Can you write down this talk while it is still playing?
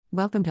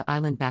Welcome to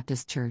Island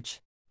Baptist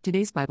Church.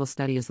 Today's Bible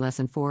study is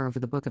Lesson 4 over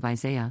the book of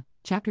Isaiah,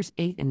 chapters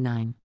 8 and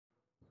 9.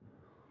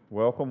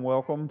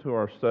 Welcome to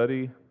our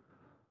study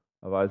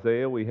of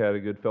Isaiah. We had a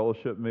good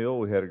fellowship meal.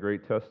 We had a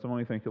great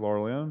testimony. Thank you,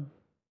 Laura Lynn,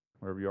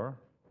 wherever you are.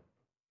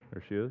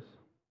 There she is.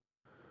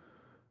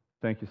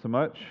 Thank you so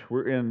much.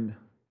 We're in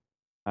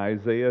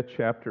Isaiah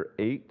chapter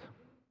 8,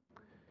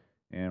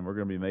 and we're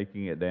going to be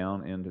making it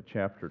down into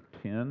chapter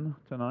 10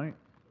 tonight.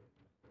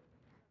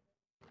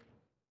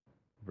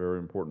 Very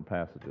important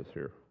passages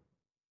here.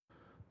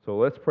 So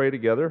let's pray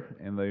together,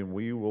 and then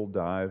we will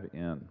dive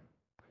in.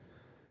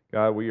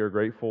 God, we are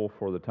grateful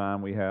for the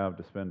time we have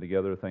to spend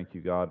together. Thank you,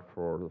 God,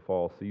 for the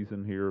fall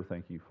season here.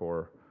 Thank you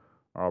for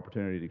our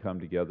opportunity to come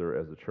together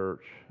as a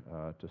church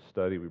to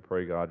study. We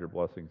pray, God, your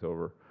blessings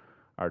over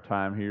our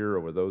time here,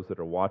 over those that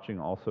are watching.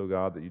 Also,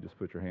 God, that you just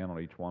put your hand on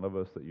each one of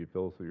us, that you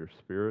fill us with your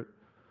Spirit.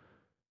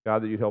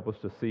 God, that you'd help us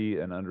to see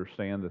and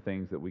understand the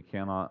things that we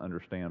cannot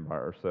understand by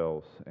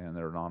ourselves, and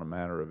they're not a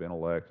matter of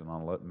intellect and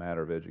not a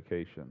matter of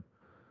education.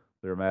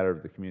 They're a matter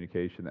of the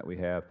communication that we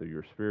have through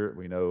your Spirit.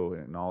 We know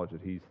and acknowledge that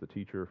he's the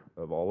teacher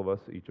of all of us,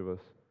 each of us.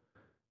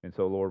 And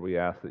so, Lord, we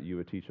ask that you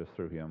would teach us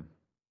through him.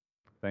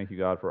 Thank you,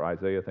 God, for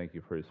Isaiah. Thank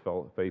you for his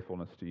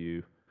faithfulness to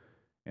you.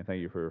 And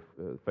thank you for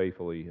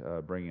faithfully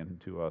bringing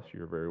to us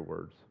your very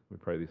words. We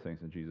pray these things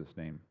in Jesus'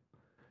 name.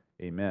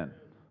 Amen.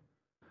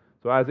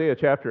 So Isaiah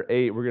chapter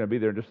 8, we're going to be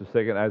there in just a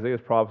second. Isaiah's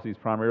prophecy is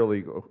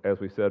primarily, as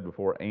we said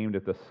before, aimed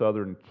at the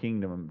southern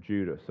kingdom of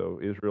Judah. So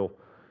Israel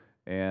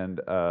and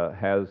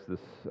has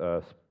this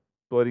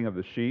splitting of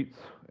the sheets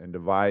and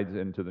divides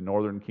into the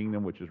northern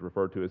kingdom, which is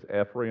referred to as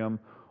Ephraim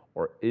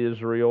or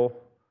Israel.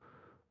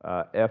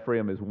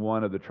 Ephraim is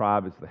one of the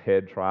tribes, it's the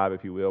head tribe,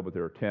 if you will, but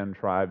there are 10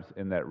 tribes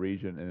in that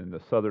region, and in the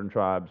southern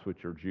tribes,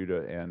 which are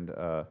Judah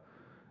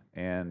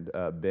and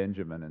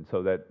Benjamin. And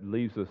so that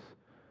leaves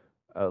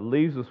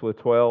us with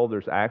 12.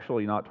 There's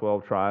actually not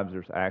 12 tribes,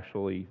 there's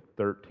actually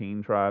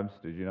 13 tribes.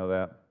 Did you know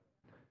that?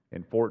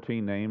 And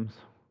 14 names.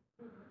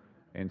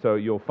 And so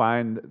you'll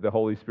find the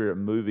Holy Spirit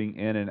moving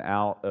in and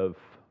out of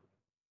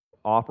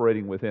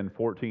operating within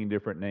 14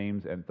 different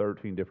names and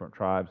 13 different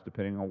tribes,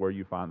 depending on where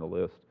you find the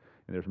list.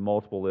 And there's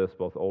multiple lists,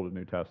 both Old and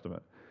New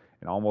Testament.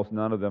 And almost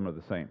none of them are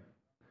the same.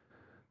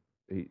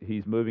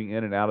 He's moving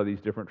in and out of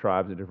these different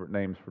tribes and different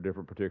names for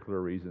different particular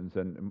reasons.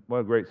 And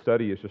one great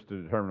study is just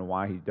to determine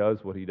why he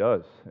does what he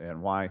does and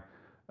why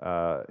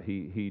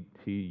he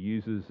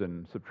uses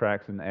and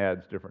subtracts and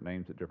adds different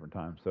names at different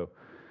times.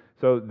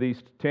 So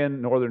these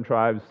 10 northern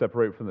tribes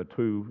separate from the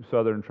 2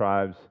 southern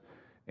tribes,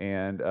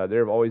 and there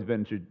have always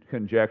been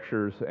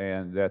conjectures,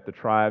 and that the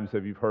tribes,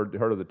 have you heard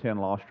of the 10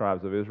 lost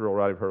tribes of Israel,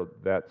 right? You've heard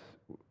that's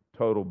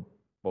total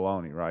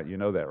baloney, right? You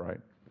know that, right?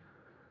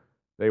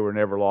 They were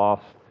never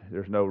lost.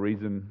 There's no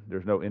reason,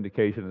 there's no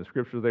indication in the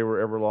Scriptures they were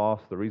ever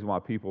lost. The reason why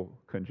people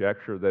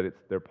conjecture that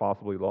they're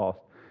possibly lost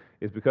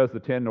is because the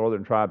 10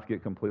 northern tribes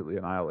get completely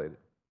annihilated.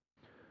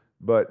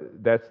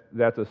 But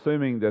that's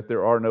assuming that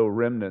there are no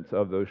remnants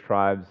of those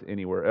tribes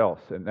anywhere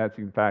else, and that's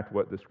in fact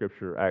what the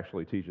Scripture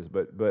actually teaches.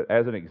 But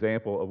as an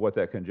example of what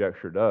that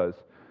conjecture does,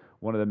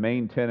 one of the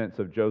main tenets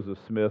of Joseph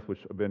Smith, which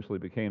eventually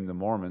became the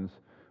Mormons,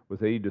 was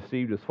that he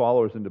deceived his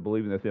followers into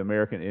believing that the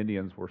American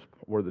Indians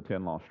were the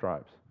 10 lost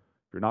tribes.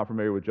 If you're not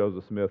familiar with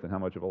Joseph Smith and how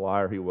much of a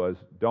liar he was,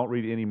 don't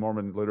read any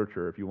Mormon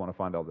literature if you want to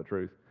find out the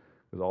truth,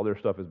 because all their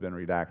stuff has been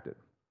redacted.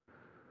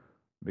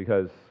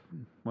 Because,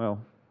 well,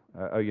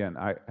 again,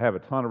 I have a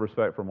ton of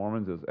respect for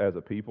Mormons as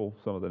a people,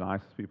 some of the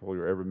nicest people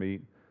you'll ever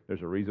meet.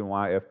 There's a reason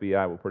why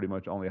FBI will pretty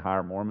much only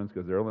hire Mormons,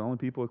 because they're the only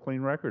people with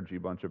clean records, you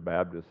bunch of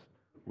Baptist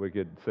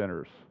wicked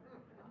sinners.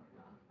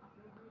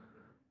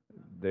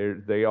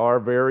 They are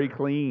very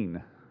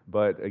clean,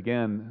 but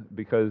again,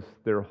 because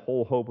their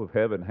whole hope of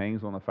heaven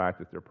hangs on the fact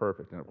that they're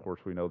perfect, and of course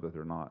we know that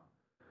they're not.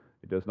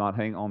 It does not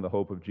hang on the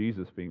hope of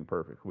Jesus being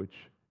perfect, which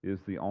is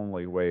the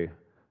only way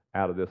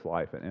out of this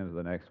life and into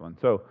the next one.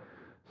 So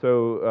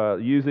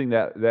using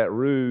that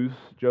ruse,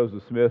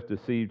 Joseph Smith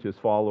deceived his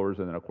followers,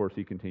 and then of course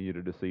he continued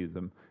to deceive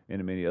them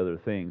into many other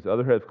things.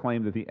 Others have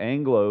claimed that the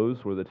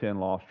Anglos were the 10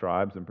 lost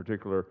tribes, in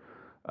particular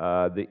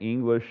the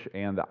English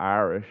and the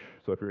Irish.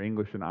 So if you're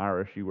English and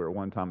Irish, you were at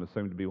one time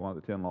assumed to be one of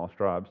the 10 lost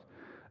tribes.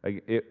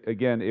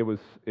 It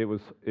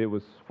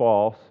was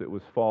false. It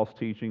was false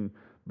teaching,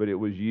 but it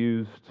was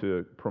used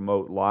to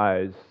promote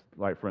lies,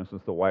 like for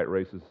instance, the white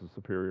race is the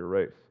superior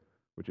race,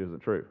 which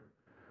isn't true.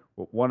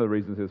 Well, one of the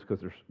reasons is because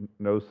there's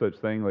no such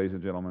thing, ladies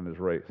and gentlemen, as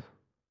race.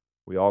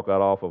 We all got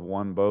off of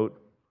one boat,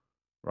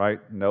 right?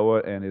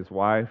 Noah and his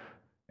wife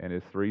and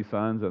his 3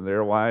 sons and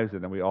their wives,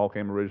 and then we all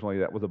came originally.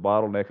 That was a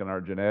bottleneck in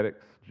our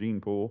genetics gene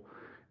pool.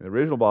 And the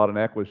original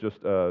bottleneck was just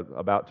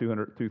about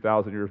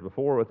 2,000 years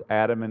before with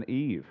Adam and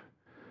Eve.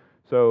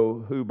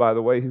 So who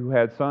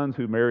had sons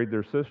who married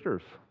their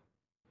sisters.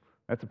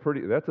 That's a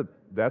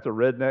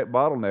redneck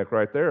bottleneck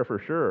right there for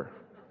sure.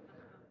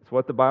 It's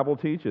what the Bible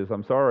teaches.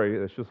 I'm sorry,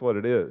 it's just what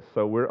it is.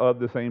 So we're of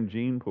the same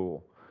gene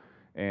pool.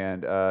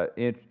 And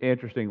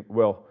interesting,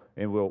 well,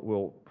 and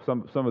we'll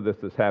some of this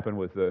that's happened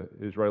with the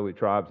Israeli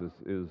tribes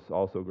is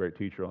also a great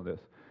teacher on this.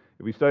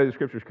 if we study the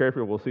scriptures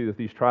carefully, we'll see that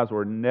these tribes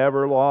were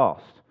never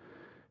lost.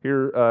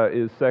 Here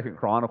is 2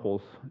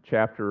 Chronicles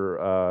chapter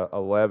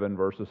 11,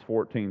 verses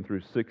 14 through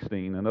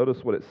 16. And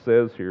notice what it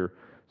says here.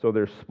 So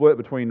they're split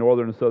between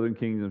northern and southern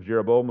kingdoms.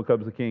 Jeroboam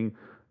becomes the king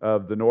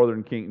of the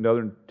northern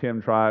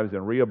 10 tribes,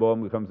 and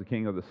Rehoboam becomes the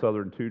king of the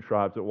southern 2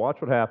 tribes. But watch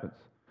what happens.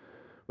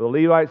 The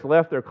Levites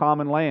left their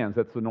common lands,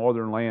 that's the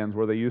northern lands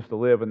where they used to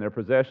live, and their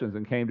possessions,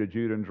 and came to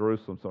Judah and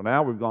Jerusalem. So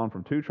now we've gone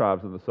from 2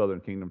 tribes in the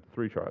southern kingdom to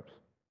 3 tribes.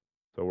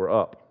 So we're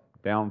up,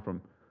 down to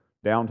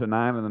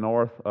 9 in the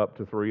north, up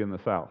to 3 in the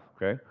south.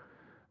 Okay?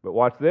 But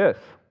watch this.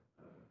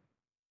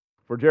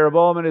 For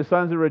Jeroboam and his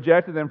sons had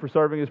rejected them for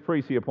serving as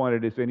priests. He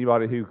appointed as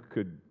anybody who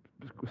could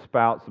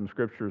spout some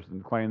scriptures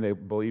and claim they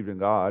believed in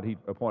God. He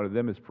appointed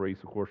them as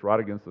priests, of course, right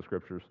against the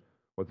scriptures,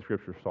 what the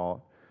scriptures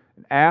taught.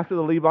 And after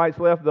the Levites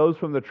left, those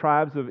from the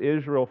tribes of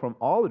Israel, from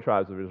all the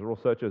tribes of Israel,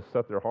 such as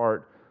set their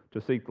heart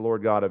to seek the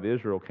Lord God of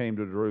Israel, came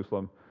to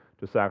Jerusalem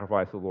to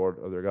sacrifice the Lord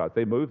of their gods.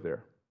 They moved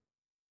there.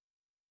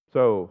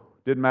 So,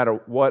 didn't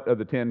matter what of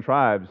the 10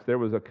 tribes, there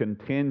was a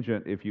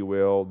contingent, if you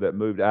will, that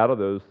moved out of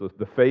those,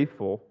 the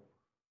faithful,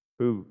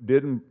 who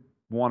didn't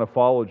want to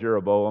follow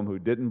Jeroboam, who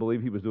didn't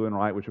believe he was doing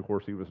right, which of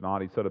course he was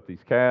not. He set up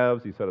these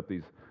calves, he set up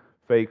these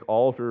fake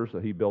altars,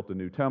 he built a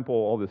new temple,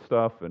 all this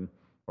stuff,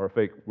 or a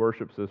fake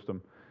worship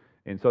system.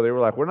 And so they were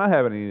like, we're not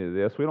having any of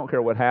this. We don't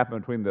care what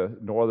happened between the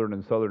northern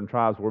and southern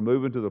tribes. We're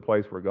moving to the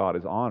place where God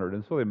is honored.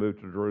 And so they moved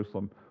to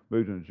Jerusalem,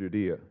 moved into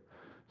Judea.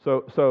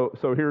 So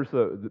here's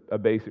a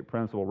basic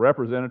principle.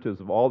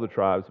 Representatives of all the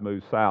tribes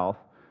moved south,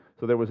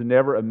 so there was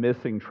never a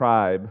missing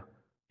tribe,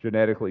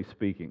 genetically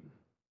speaking.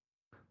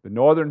 The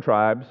northern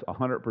tribes,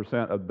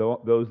 100% of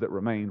those that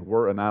remained,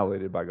 were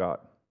annihilated by God.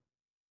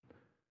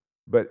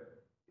 But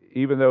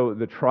even though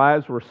the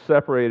tribes were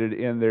separated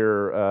in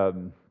their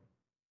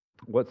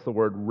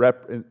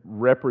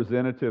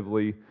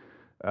representatively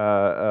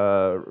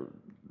where's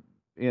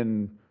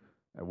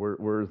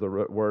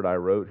the word I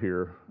wrote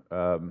here?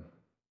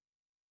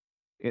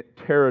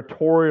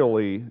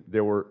 Territorially,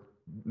 there were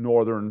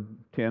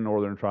 10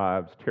 northern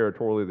tribes.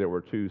 Territorially, there were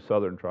 2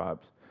 southern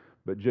tribes.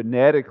 But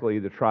genetically,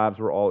 the tribes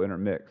were all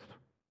intermixed.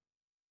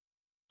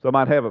 So I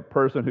might have a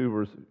person who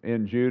was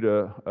in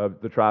Judah, of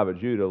the tribe of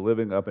Judah,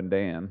 living up in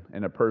Dan,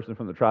 and a person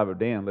from the tribe of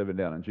Dan living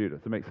down in Judah.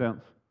 Does that make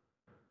sense?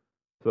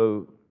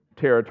 So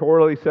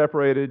territorially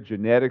separated,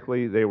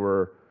 genetically, they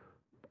were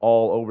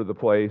all over the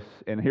place.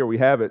 And here we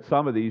have it.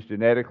 Some of these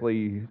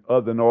genetically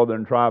of the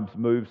northern tribes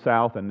moved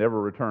south and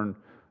never returned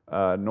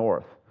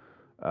north.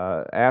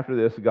 After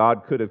this,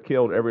 God could have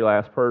killed every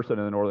last person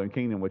in the northern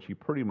kingdom, which he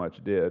pretty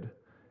much did.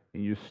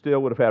 And you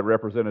still would have had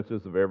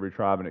representatives of every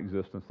tribe in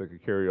existence that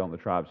could carry on the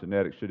tribe's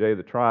genetics. Today,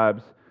 the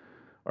tribes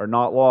are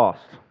not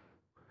lost.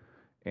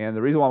 And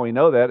the reason why we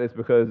know that is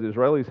because the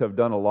Israelis have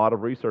done a lot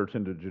of research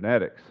into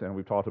genetics. And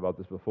we've talked about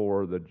this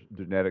before, the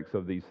genetics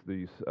of these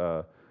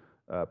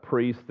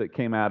priests that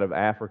came out of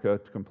Africa,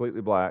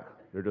 completely black.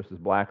 They're just as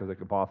black as they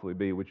could possibly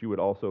be, which you would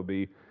also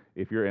be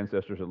if your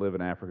ancestors had lived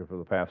in Africa for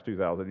the past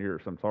 2,000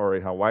 years. I'm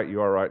sorry how white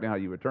you are right now,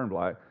 you would turn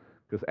black,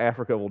 because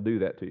Africa will do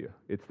that to you.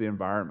 It's the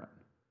environment.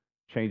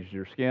 Changes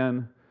your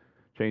skin,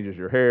 changes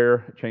your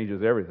hair,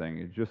 changes everything.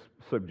 You just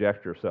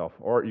subject yourself.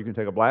 Or you can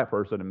take a black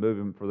person and move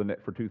him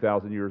for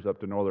 2,000 years up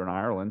to Northern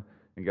Ireland,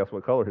 and guess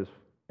what color his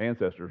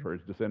ancestors or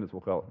his descendants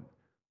will color?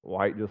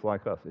 White, just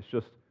like us.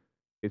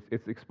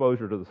 It's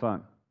exposure to the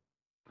sun.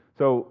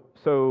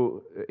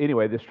 So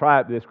anyway, this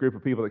group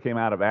of people that came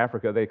out of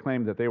Africa, they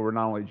claimed that they were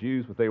not only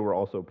Jews, but they were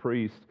also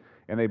priests,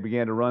 and they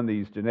began to run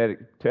these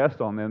genetic tests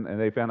on them, and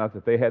they found out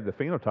that they had the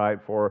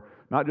phenotype for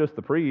not just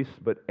the priests,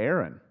 but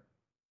Aaron.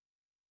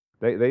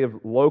 They have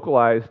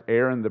localized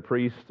Aaron, the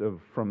priest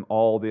from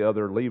all the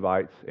other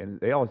Levites, and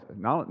they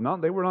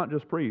were not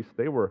just priests.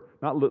 They were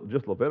not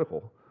just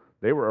Levitical.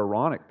 They were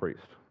Aaronic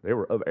priests. They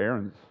were of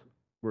Aaron's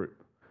group.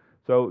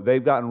 So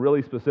they've gotten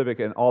really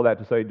specific, and all that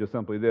to say just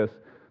simply this: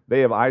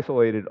 they have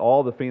isolated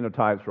all the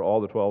phenotypes for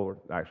all the 12, or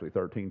actually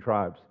 13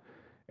 tribes,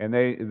 and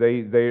they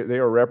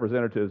are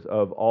representatives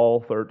of all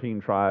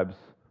 13 tribes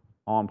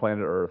on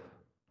planet Earth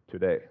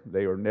today.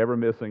 They are never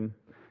missing.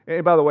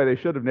 And by the way, we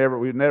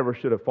never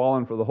should have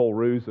fallen for the whole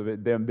ruse of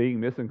them being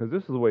missing, because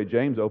this is the way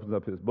James opens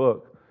up his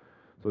book.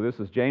 So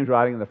this is James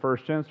writing in the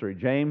 1st century.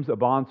 James, a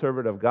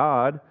bondservant of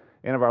God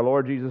and of our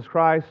Lord Jesus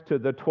Christ, to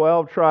the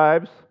 12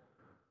 tribes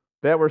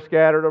that were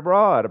scattered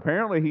abroad.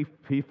 Apparently,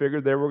 he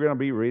figured they were going to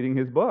be reading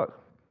his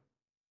book.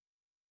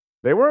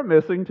 They weren't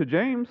missing to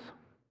James.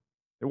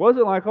 It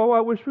wasn't like, oh,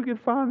 I wish we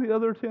could find the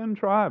other 10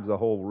 tribes. The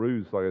whole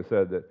ruse, like I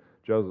said, that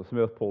Joseph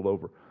Smith pulled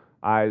over,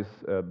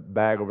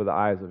 bag over the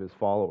eyes of his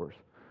followers.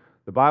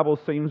 The Bible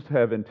seems to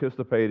have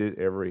anticipated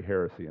every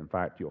heresy. In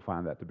fact, you'll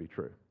find that to be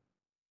true.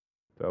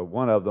 So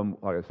one of them,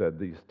 like I said,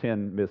 these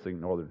 10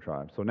 missing northern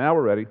tribes. So now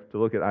we're ready to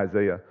look at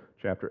Isaiah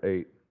chapter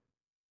 8.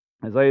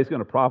 Isaiah is going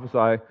to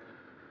prophesy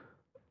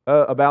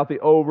about the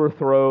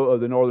overthrow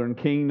of the northern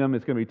kingdom.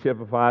 It's going to be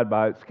typified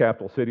by its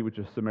capital city, which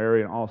is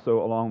Samaria, and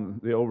also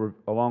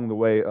along the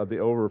way of the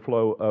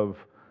overthrow of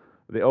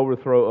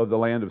the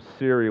land of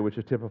Syria, which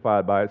is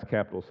typified by its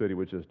capital city,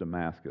 which is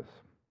Damascus.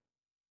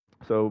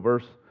 So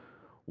verse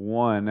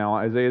 1. Now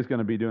Isaiah's going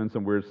to be doing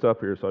some weird stuff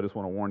here, so I just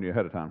want to warn you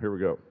ahead of time. Here we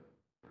go.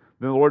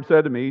 Then the Lord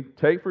said to me,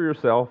 "Take for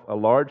yourself a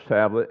large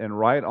tablet and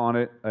write on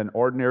it in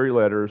ordinary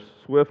letters,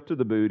 swift to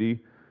the booty,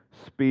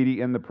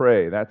 speedy in the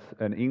prey." That's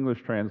an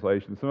English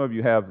translation. Some of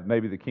you have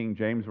maybe the King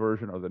James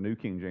Version or the New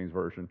King James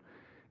Version,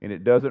 and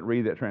it doesn't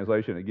read that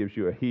translation. It gives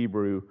you a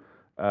Hebrew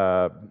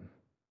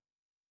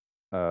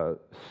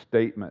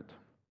statement.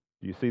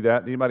 Do you see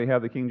that? Anybody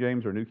have the King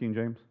James or New King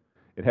James?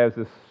 It has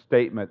this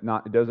statement.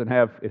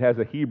 It has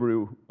a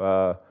Hebrew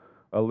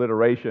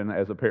alliteration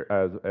as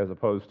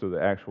opposed to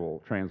the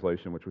actual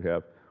translation which we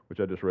have, which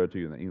I just read to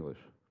you in the English.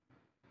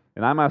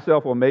 "And I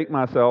myself will make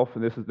myself,"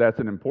 and that's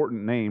an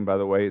important name, by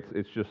the way.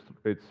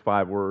 It's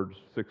 5 words,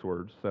 6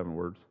 words, 7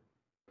 words.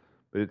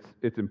 But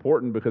it's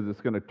important because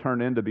it's going to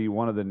turn into be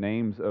one of the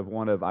names of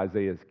one of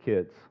Isaiah's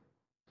kids.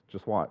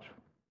 Just watch.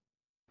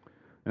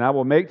 "And I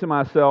will make to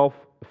myself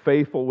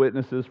faithful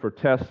witnesses for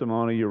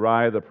testimony,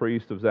 Uriah the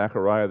priest of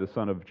Zechariah the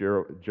son of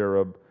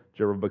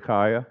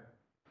Jerebekiah.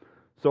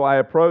 So I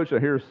approached,"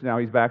 now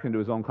he's back into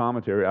his own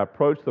commentary, "I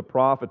approached the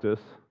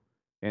prophetess,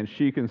 and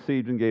she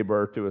conceived and gave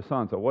birth to a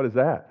son." So what is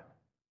that?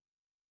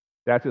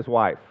 That's his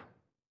wife.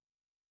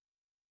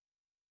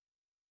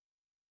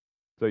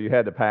 So you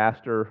had the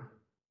pastor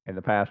and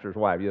the pastor's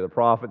wife. You had the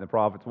prophet and the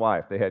prophet's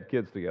wife. They had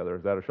kids together.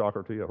 Is that a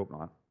shocker to you? I hope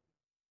not.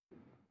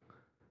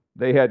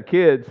 They had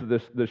kids.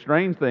 The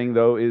strange thing,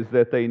 though, is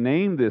that they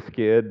named this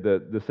kid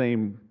the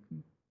same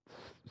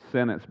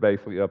sentence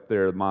basically up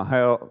there,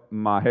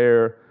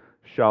 Maher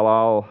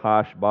Shalal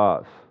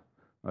Hashbaz.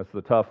 That's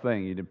the tough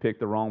thing. You didn't pick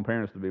the wrong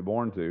parents to be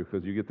born to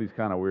because you get these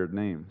kind of weird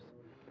names.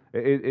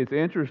 It's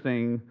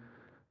interesting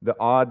the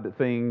odd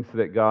things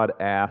that God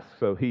asks.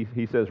 So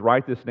he says,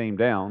 "Write this name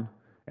down,"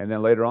 and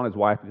then later on his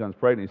wife becomes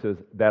pregnant. He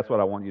says, "That's what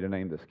I want you to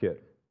name this kid."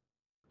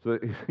 So,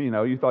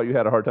 you thought you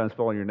had a hard time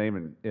spelling your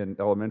name in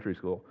elementary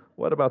school.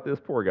 What about this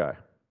poor guy?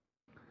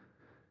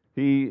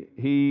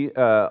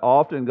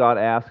 Often God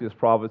asks his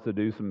prophets to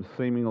do some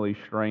seemingly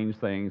strange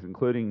things,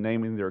 including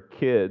naming their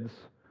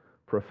kids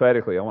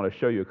prophetically. I want to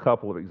show you a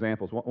couple of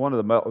examples. One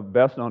of the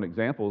best-known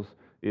examples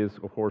is,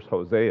 of course,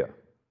 Hosea.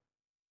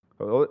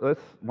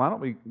 Why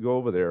don't we go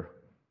over there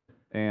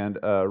and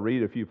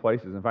read a few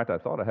places? In fact, I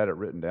thought I had it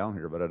written down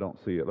here, but I don't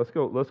see it. Let's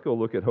go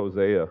look at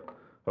Hosea.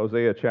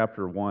 Hosea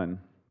chapter 1.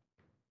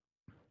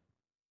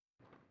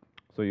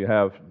 So you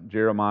have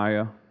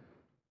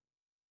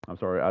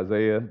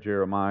Isaiah,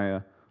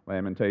 Jeremiah,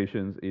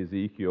 Lamentations,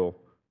 Ezekiel,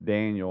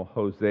 Daniel,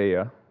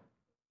 Hosea.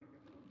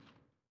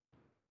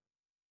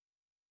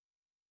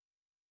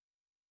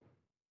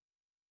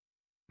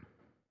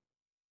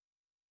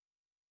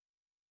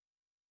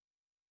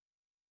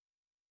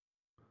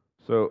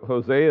 So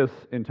Hosea's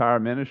entire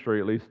ministry,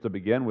 at least to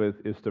begin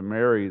with, is to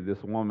marry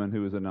this woman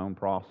who is a known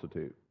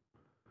prostitute.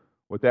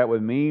 What that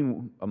would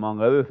mean,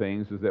 among other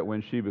things, is that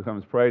when she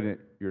becomes pregnant,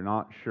 you're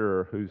not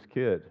sure whose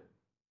kid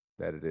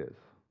that it is.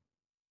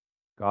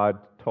 God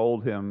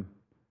told him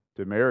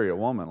to marry a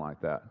woman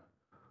like that.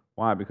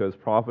 Why? Because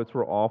prophets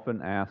were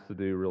often asked to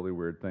do really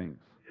weird things.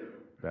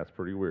 That's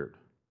pretty weird.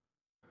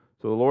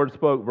 So the Lord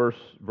spoke, verse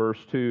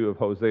 2 of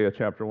Hosea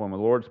chapter 1. When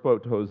the Lord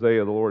spoke to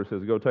Hosea, the Lord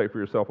says, "Go take for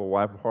yourself a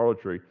wife of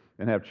harlotry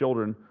and have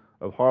children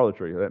of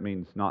harlotry." That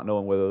means not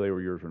knowing whether they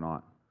were yours or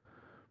not.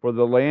 "For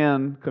the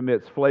land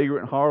commits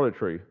flagrant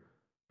harlotry,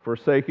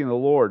 forsaking the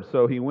Lord."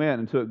 So he went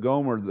and took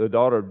Gomer, the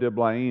daughter of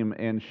Diblaim,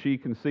 and she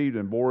conceived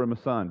and bore him a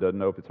son. Doesn't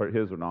know if it's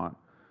his or not.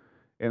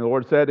 "And the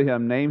Lord said to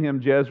him, Name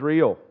him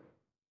Jezreel.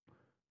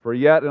 For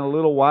yet in a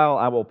little while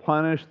I will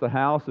punish the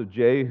house of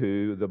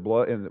Jehu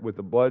with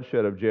the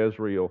bloodshed of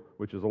Jezreel,"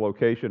 which is a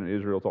location in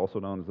Israel. It's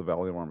also known as the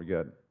Valley of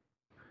Armageddon.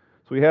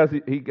 So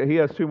he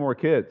has 2 more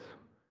kids,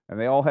 and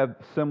they all have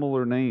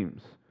similar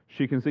names.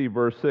 She conceived,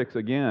 verse 6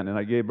 again, "And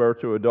I gave birth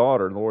to a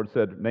daughter, and the Lord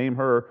said, Name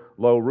her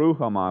Lo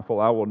Ruhamah,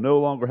 for I will no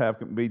longer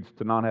means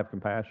to not have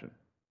compassion."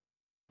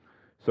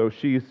 So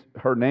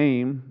her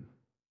name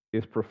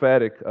is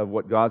prophetic of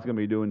what God's going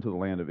to be doing to the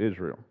land of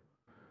Israel.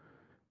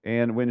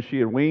 "And when she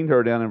had weaned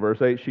her," down in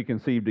verse 8, "she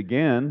conceived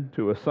again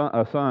to a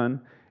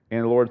son,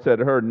 and the Lord said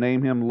to her,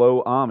 Name him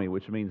Lo Ami,"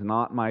 which means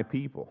 "not my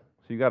people."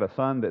 So you got a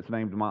son that's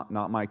named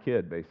 "not my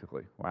kid,"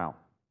 basically. Wow.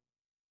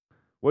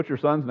 What's your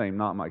son's name?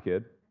 Not my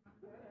kid.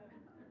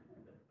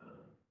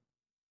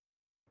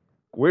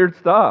 Weird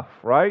stuff,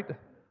 right?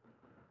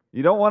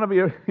 You don't want to be,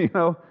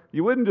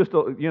 you wouldn't just,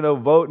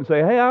 vote and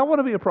say, "Hey, I want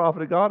to be a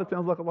prophet of God. It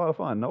sounds like a lot of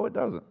fun." No, it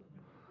doesn't.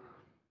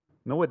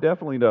 No, it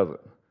definitely doesn't.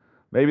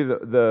 Maybe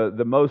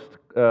the most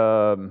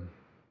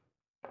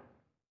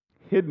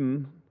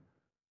hidden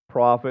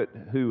prophet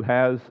who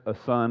has a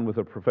son with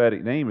a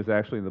prophetic name is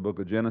actually in the book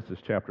of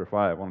Genesis chapter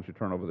 5. Why don't you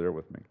turn over there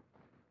with me?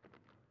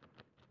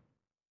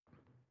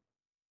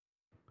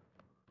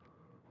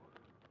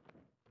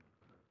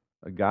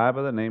 A guy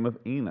by the name of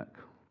Enoch.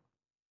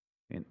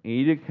 And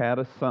Enoch had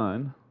a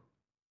son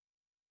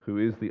who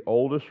had the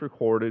oldest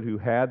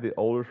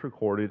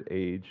recorded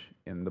age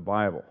in the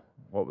Bible.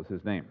 What was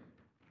his name?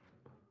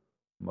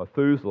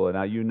 Methuselah.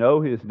 Now you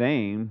know his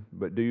name,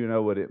 but do you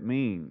know what it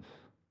means?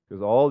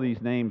 Because all these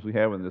names we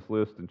have in this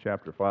list in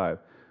chapter 5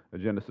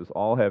 of Genesis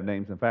all have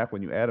names. In fact,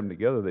 when you add them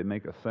together, they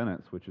make a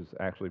sentence, which is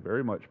actually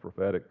very much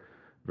prophetic,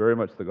 very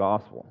much the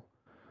gospel.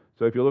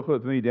 So if you look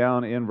with me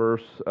down in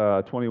verse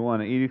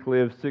 21, Enoch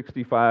lived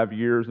 65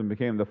 years and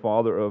became the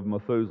father of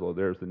Methuselah.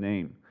 There's the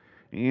name.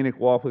 Enoch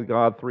walked with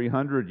God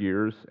 300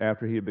 years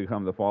after he had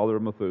become the father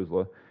of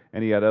Methuselah,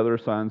 and he had other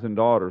sons and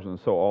daughters. And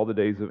so all the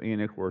days of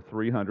Enoch were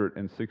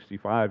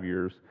 365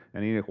 years,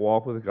 and Enoch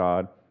walked with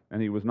God,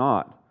 and he was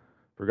not,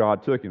 for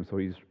God took him. So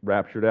he's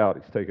raptured out,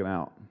 he's taken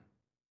out.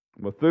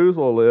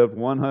 Methuselah lived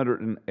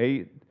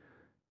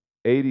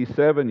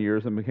 187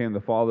 years and became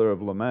the father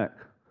of Lamech.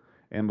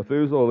 And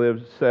Methuselah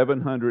lived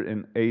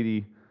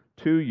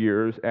 782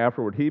 years.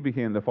 Afterward, he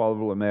became the father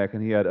of Lamech,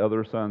 and he had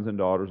other sons and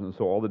daughters. And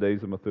so all the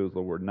days of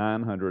Methuselah were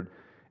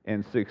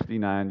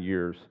 969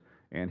 years,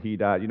 and he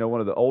died. You know,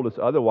 one of the oldest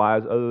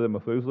otherwise, other than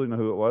Methuselah, you know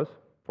who it was,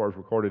 as far as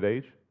recorded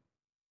age?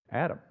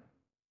 Adam.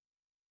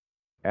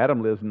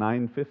 Adam lives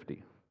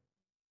 950.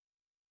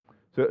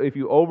 So if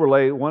you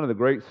overlay, one of the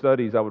great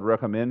studies I would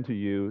recommend to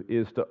you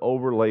is to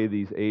overlay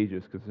these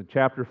ages, because in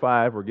chapter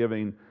 5, we're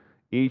giving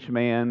each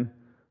man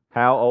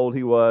how old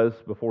he was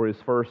before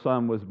his first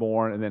son was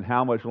born, and then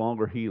how much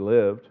longer he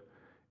lived.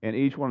 And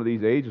each one of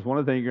these ages, one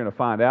of the things you're going to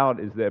find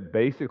out is that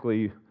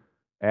basically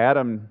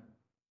Adam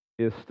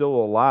is still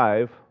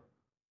alive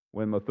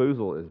when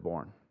Methuselah is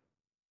born,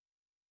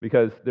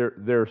 because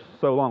they're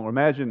so long.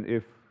 Imagine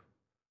if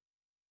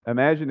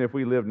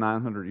we lived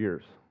 900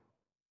 years,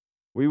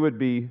 we would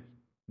be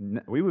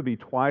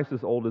twice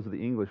as old as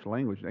the English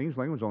language. The English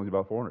language is only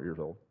about 400 years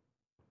old.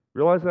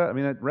 Realize that? I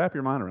mean, wrap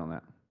your mind around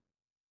that.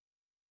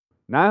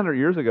 900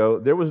 years ago,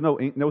 there was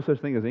no such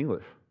thing as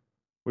English.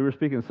 We were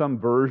speaking some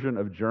version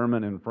of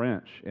German and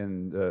French,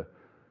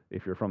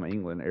 if you're from the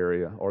England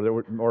area,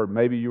 or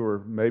maybe you were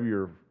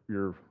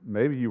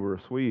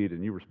a Swede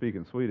and you were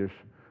speaking Swedish,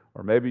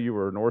 or maybe you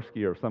were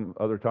Norski or some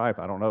other type.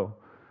 I don't know.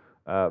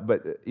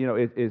 But you know,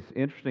 it's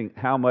interesting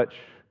how much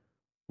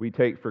we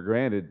take for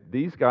granted.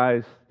 These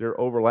guys, their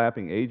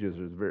overlapping ages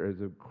is an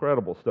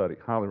incredible study.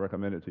 Highly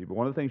recommend it to you. But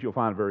one of the things you'll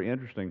find very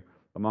interesting,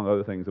 among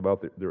other things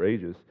about their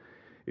ages,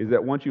 is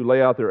that once you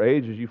lay out their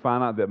ages, you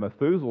find out that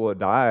Methuselah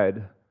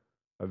died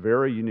a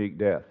very unique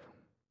death.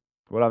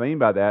 What I mean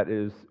by that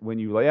is when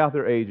you lay out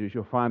their ages,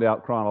 you'll find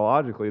out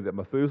chronologically that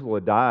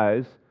Methuselah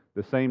dies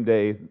the same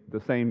day,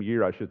 the same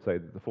year, I should say,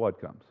 that the flood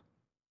comes.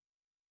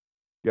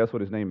 Guess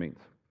what his name means?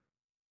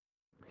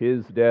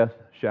 His death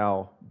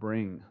shall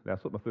bring.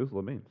 That's what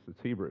Methuselah means.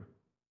 It's Hebrew.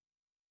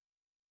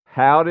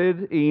 How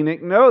did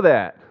Enoch know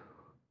that?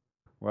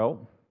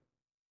 Well,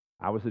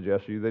 I would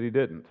suggest to you that he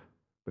didn't,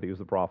 but he was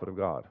the prophet of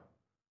God.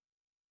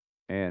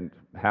 And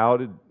how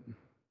did,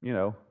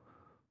 you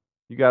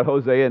got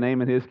Hosea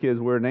naming his kids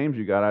weird names.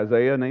 You got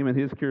Isaiah naming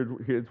his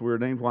kids weird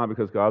names. Why?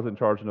 Because God's in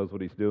charge and knows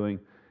what he's doing,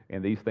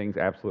 and these things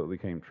absolutely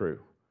came true.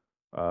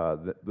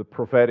 The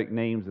prophetic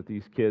names that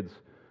these kids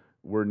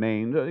were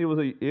named,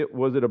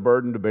 was it a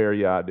burden to bear?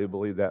 Yeah, I do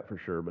believe that for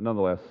sure. But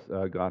nonetheless,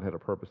 God had a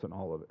purpose in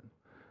all of it.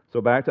 So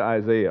back to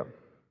Isaiah.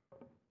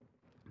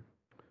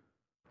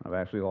 I've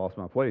actually lost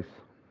my place.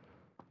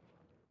 I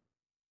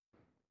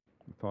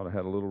thought I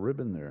had a little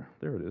ribbon there.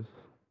 There it is.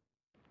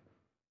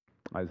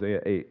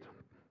 Isaiah 8.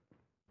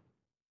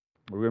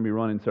 We're going to be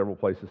running several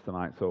places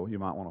tonight, so you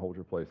might want to hold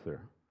your place there.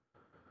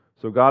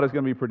 So God is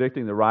going to be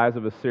predicting the rise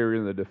of Assyria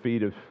and the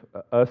defeat of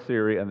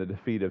Assyria and the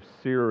defeat of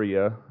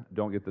Syria.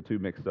 Don't get the two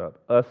mixed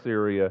up.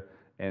 Assyria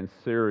and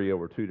Syria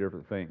were two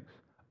different things.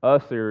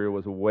 Assyria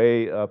was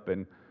way up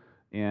in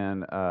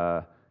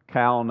Calneh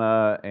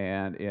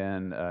and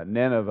in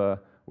Nineveh,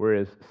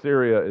 whereas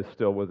Syria is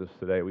still with us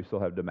today. We still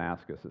have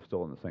Damascus. It's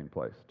still in the same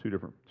place. Two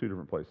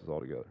different places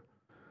altogether.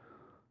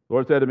 The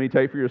Lord said to me,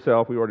 take for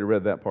yourself, we already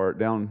read that part,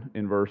 down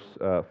in verse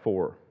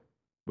 4.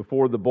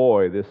 Before the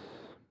boy, this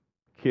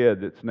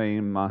kid that's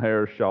named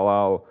Maher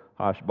Shalal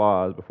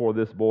Hashbaz, before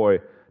this boy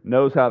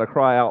knows how to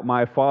cry out,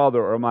 my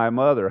father or my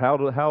mother. How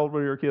old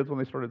were your kids when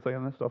they started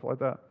saying that stuff like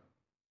that?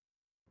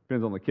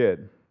 Depends on the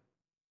kid.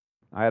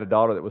 I had a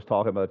daughter that was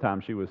talking by the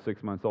time she was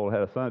 6 months old. I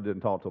had a son that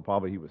didn't talk till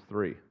probably he was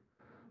 3.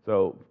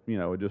 So,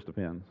 it just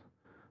depends.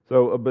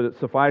 So, but it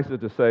suffices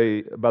to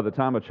say, by the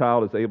time a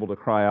child is able to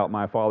cry out,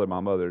 my father, my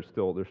mother,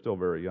 they're still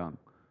very young.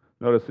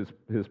 Notice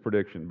his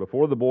prediction.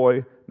 Before the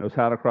boy knows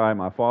how to cry,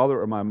 my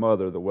father or my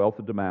mother, the wealth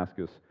of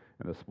Damascus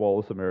and the spoil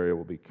of Samaria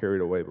will be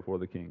carried away before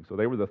the king. So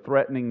they were the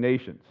threatening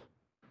nations.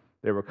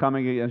 They were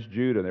coming against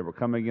Judah. They were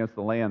coming against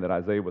the land that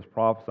Isaiah was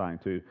prophesying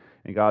to.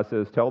 And God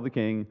says, tell the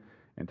king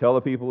and tell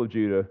the people of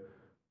Judah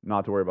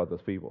not to worry about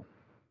those people.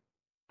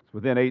 It's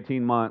within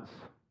 18 months,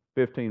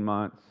 15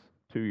 months,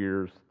 2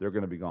 years, they're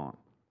going to be gone.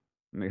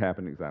 And it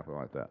happened exactly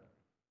like that.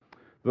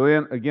 So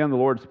then, again, the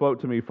Lord spoke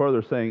to me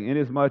further, saying,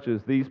 inasmuch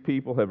as these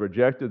people have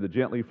rejected the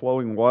gently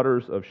flowing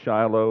waters of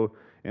Shiloh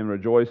and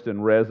rejoiced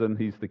in Rezin,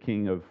 he's the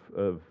king of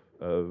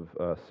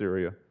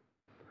Syria,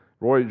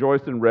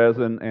 rejoiced in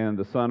Rezin and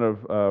the son of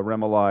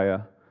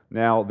Remaliah.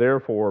 Now,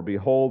 therefore,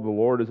 behold, the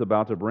Lord is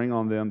about to bring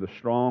on them the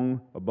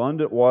strong,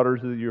 abundant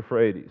waters of the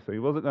Euphrates. So he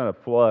wasn't going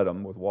to flood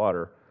them with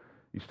water.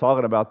 He's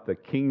talking about the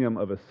kingdom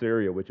of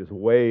Assyria, which is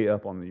way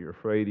up on the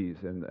Euphrates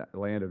in the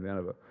land of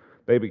Nineveh.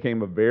 They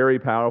became a very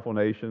powerful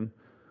nation,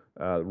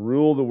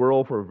 ruled the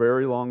world for a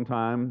very long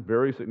time,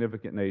 very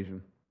significant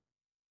nation.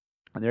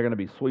 And they're going to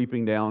be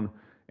sweeping down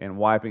and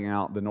wiping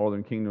out the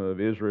northern kingdom of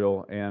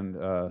Israel and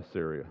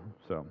Syria.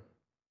 So,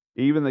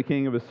 even the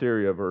king of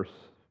Assyria, verse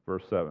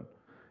 7,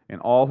 in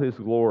all his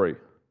glory,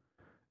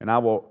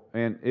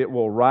 and it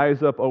will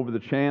rise up over the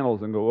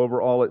channels and go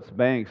over all its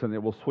banks, and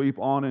it will sweep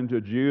on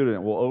into Judah, and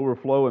it will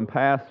overflow and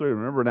pass through.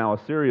 Remember now,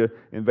 Assyria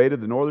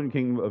invaded the northern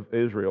kingdom of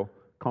Israel,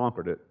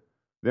 conquered it.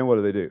 Then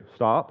what do?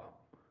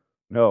 Stop?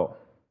 No.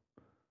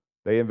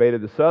 They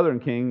invaded the southern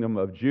kingdom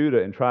of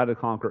Judah and tried to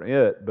conquer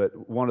it,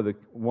 but one of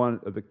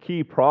the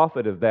key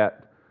prophet of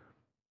that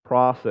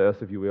process,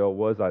 if you will,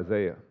 was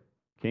Isaiah.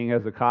 King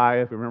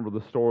Hezekiah, if you remember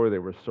the story, they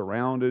were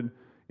surrounded.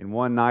 In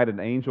one night, an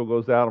angel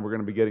goes out, and we're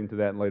going to be getting to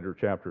that in later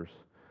chapters.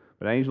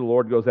 But an angel of the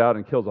Lord goes out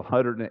and kills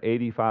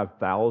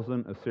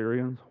 185,000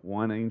 Assyrians.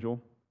 One angel.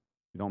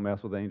 You don't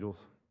mess with angels.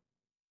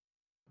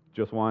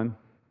 Just one.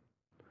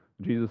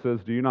 Jesus says,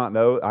 do you not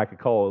know I could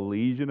call a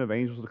legion of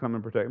angels to come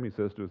and protect me? He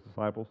says to his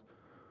disciples.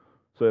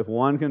 So if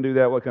one can do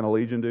that, what can a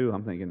legion do?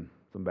 I'm thinking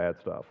some bad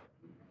stuff.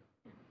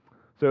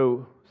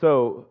 So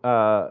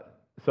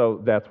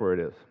that's where it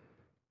is.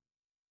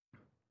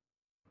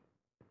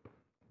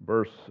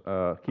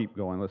 Keep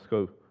going. Let's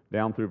go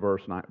down through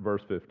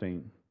verse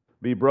 15.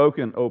 Be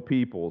broken, O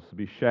peoples,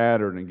 be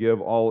shattered, and give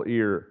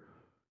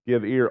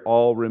ear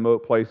all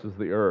remote places of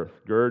the earth.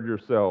 Gird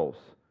yourselves,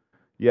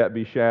 yet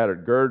be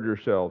shattered. Gird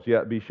yourselves,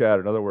 yet be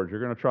shattered. In other words, you're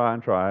going to try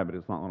and try, but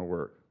it's not going to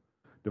work.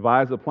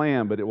 Devise a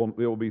plan, but it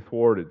will be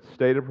thwarted.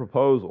 State a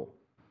proposal,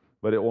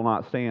 but it will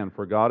not stand.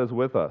 For God is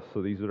with us.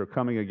 So these that are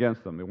coming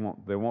against them,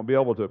 they won't be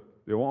able to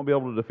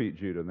defeat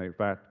Judah, and they in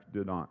fact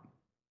did not.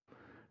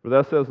 For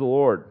thus says the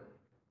Lord.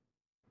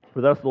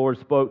 For thus the Lord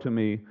spoke to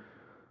me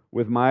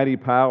with mighty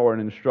power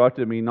and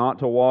instructed me not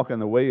to walk in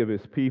the way of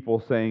his people,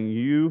 saying,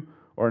 you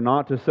are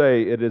not to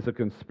say it is a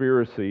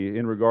conspiracy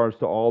in regards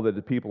to all that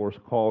the people are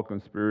called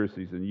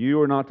conspiracies, and you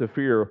are not to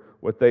fear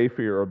what they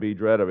fear or be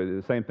dread of it.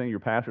 It's the same thing your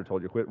pastor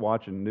told you. Quit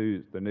watching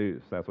the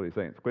news. That's what he's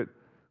saying.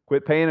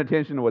 Quit paying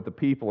attention to what the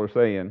people are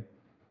saying.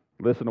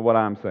 Listen to what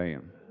I'm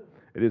saying.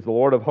 It is the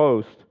Lord of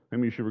hosts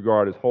whom you should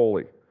regard as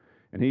holy.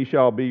 And he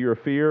shall be your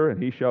fear,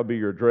 and he shall be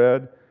your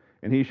dread,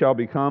 and he shall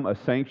become a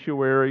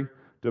sanctuary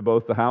to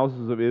both the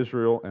houses of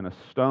Israel, and a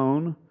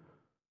stone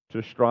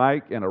to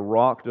strike, and a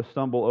rock to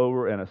stumble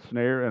over, and a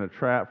snare and a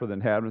trap for the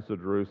inhabitants of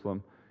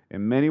Jerusalem.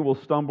 And many will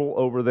stumble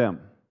over them,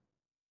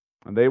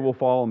 and they will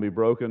fall and be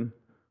broken.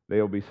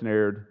 They will be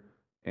snared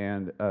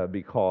and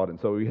be caught. And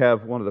so we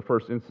have one of the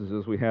first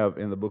instances we have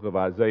in the book of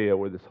Isaiah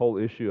where this whole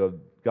issue of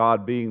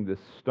God being this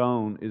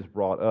stone is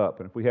brought up.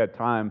 And if we had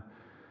time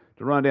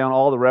to run down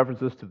all the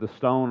references to the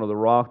stone or the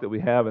rock that we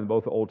have in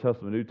both the Old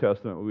Testament and New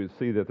Testament, we would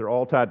see that they're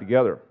all tied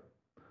together,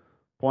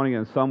 pointing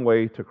in some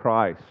way to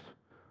Christ.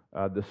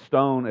 The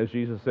stone, as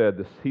Jesus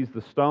said, he's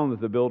the stone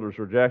that the builders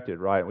rejected,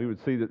 right? We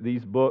would see that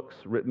these books,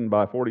 written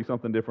by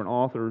 40-something different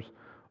authors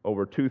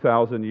over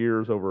 2,000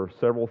 years, over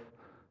several,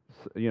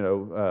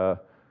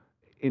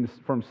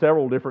 from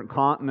several different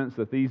continents,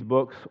 that these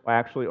books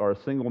actually are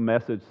a single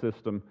message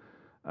system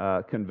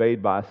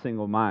conveyed by a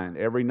single mind.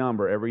 Every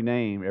number, every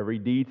name, every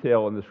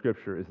detail in the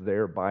Scripture is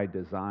there by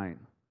design.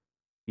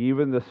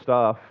 Even the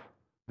stuff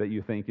that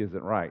you think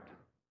isn't right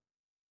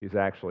is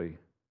actually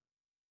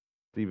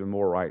even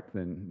more right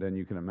than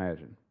you can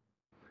imagine.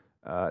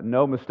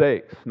 No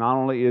mistakes. Not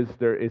only is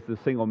the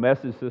single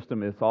message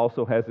system, it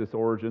also has its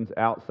origins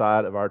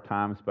outside of our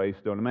time-space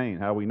domain.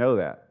 How do we know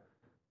that?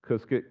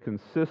 Because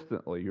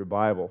consistently, your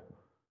Bible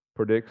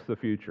predicts the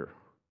future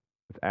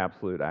with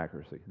absolute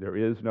accuracy. There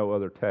is no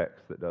other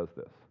text that does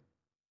this.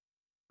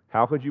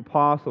 How could you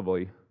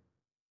possibly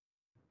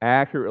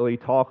accurately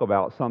talk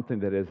about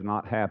something that has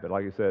not happened?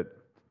 Like I said,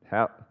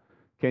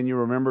 can you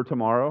remember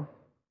tomorrow?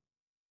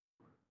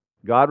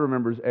 God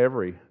remembers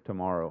every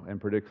tomorrow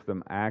and predicts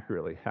them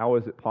accurately. How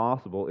is it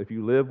possible if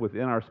you live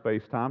within our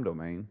space-time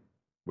domain,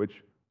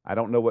 which I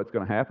don't know what's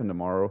going to happen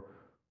tomorrow,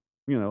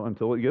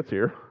 until it gets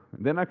here.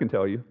 And then I can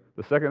tell you,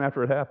 the second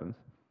after it happens.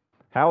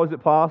 How is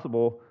it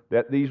possible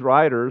that these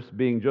writers,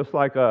 being just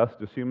like us,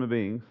 just human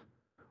beings,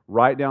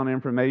 write down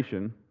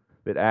information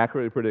that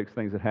accurately predicts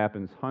things that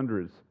happens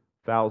hundreds,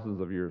 thousands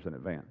of years in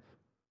advance?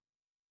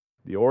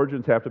 The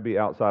origins have to be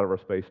outside of our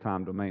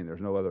space-time domain.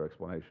 There's no other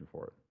explanation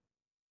for it.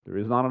 There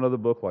is not another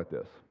book like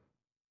this.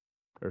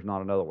 There's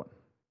not another one.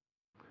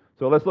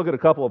 So let's look at a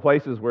couple of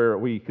places where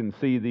we can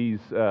see these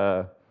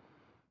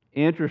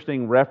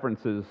interesting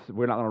references.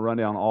 We're not going to run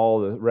down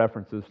all the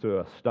references to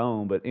a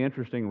stone, but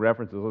interesting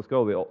references. Let's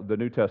go to the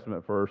New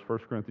Testament first, 1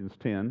 Corinthians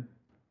 10.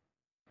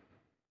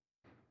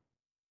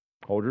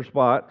 Hold your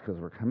spot because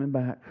we're coming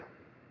back.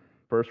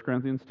 1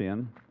 Corinthians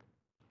 10.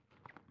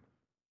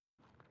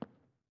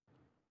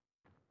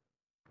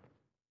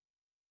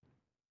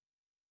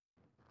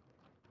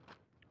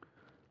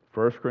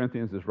 1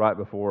 Corinthians is right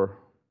before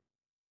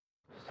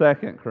 2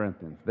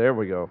 Corinthians. There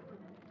we go.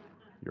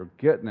 You're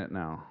getting it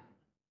now.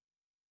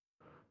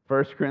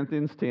 1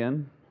 Corinthians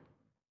 10,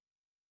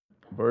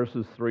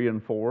 verses 3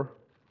 and 4.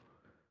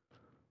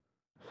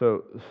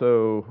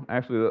 So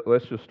actually,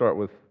 let's just start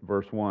with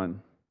verse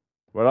 1.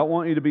 But I don't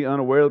want you to be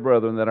unaware,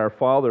 brethren, that our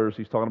fathers,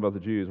 he's talking about the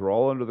Jews, were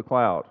all under the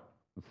cloud.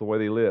 That's the way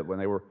they lived. When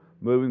they were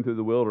moving through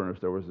the wilderness,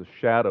 there was this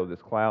shadow,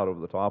 this cloud over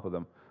the top of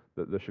them,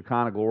 the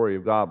Shekinah glory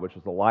of God, which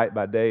is the light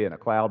by day and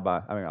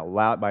a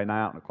light by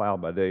night and a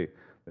cloud by day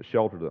that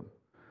sheltered them.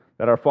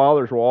 That our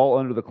fathers were all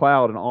under the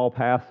cloud and all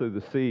passed through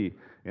the sea,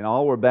 and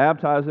all were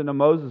baptized into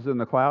Moses in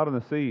the cloud and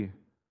the sea.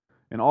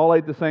 And all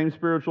ate the same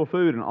spiritual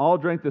food, and all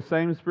drank the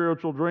same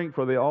spiritual drink,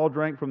 for they all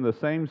drank from the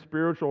same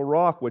spiritual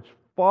rock which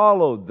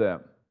followed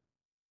them.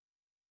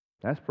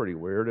 That's pretty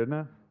weird, isn't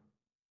it?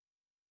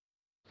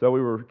 So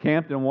we were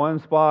camped in one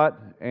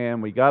spot,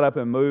 and we got up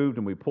and moved,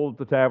 and we pulled up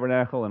the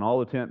tabernacle and all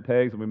the tent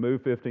pegs, and we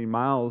moved 15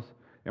 miles,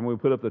 and we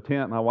put up the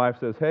tent. My wife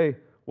says, "Hey,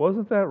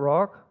 wasn't that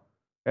rock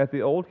at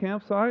the old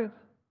campsite?"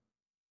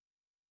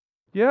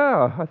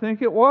 "Yeah, I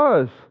think it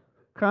was.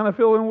 Kind of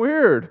feeling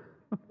weird."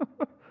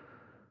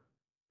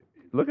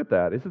 Look at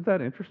that. Isn't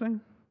that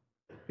interesting?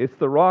 It's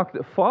the rock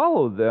that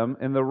followed them,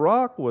 and the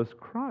rock was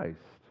Christ.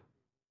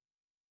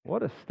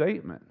 What a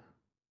statement.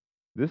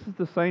 This is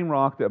the same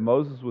rock that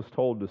Moses was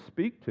told to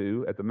speak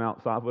to at the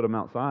foot of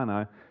Mount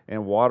Sinai,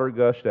 and water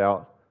gushed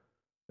out,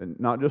 and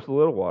not just a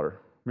little water.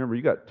 Remember,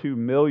 you got 2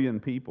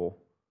 million people,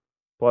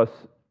 plus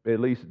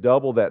at least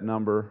double that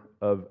number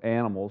of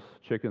animals,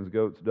 chickens,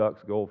 goats,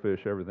 ducks,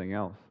 goldfish, everything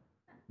else,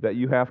 that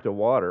you have to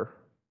water.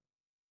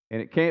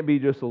 And it can't be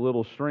just a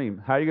little stream.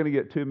 How are you going to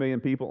get 2 million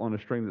people on a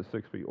stream that's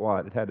 6 feet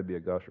wide? It had to be a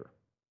gusher.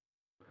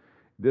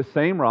 This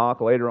same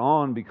rock later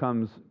on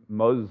becomes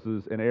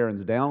Moses' and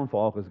Aaron's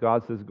downfall, because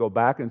God says go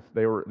back, and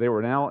they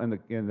were now in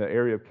the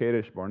area of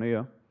Kadesh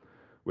Barnea,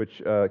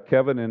 which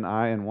Kevin and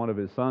I and one of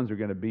his sons are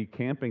going to be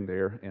camping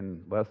there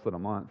in less than a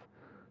month.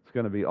 It's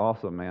going to be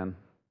awesome, man.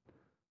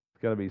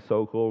 It's going to be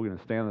so cool. We're going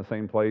to stand in the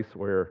same place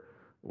where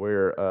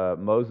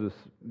Moses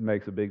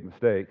makes a big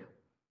mistake.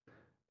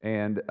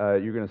 And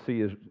you're going to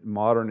see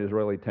modern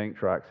Israeli tank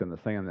tracks in the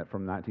sand that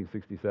from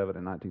 1967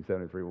 and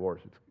 1973 wars.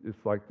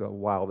 It's like the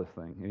wildest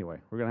thing. Anyway,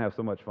 we're going to have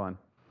so much fun,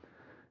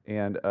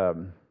 and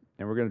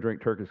we're going to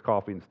drink Turkish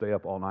coffee and stay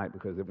up all night,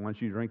 because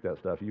once you drink that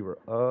stuff, you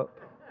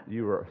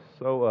were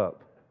so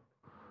up.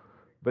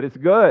 But it's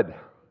good.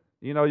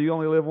 You know, you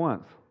only live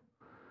once.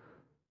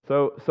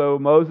 So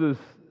Moses,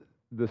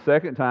 the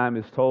second time,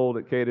 is told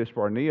at Kadesh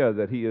Barnea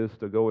that he is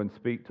to go and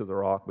speak to the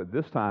rock, but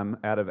this time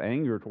out of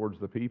anger towards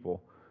the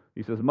people.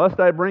 He says, "Must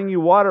I bring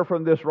you water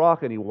from this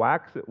rock?" And he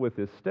whacks it with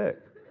his stick.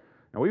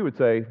 And we would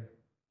say,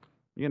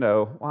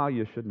 wow,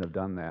 you shouldn't have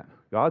done that.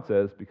 God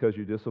says, because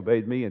you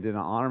disobeyed me and did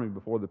not honor me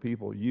before the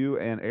people, you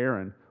and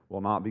Aaron will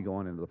not be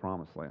going into the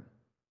promised land.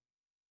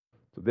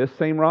 So this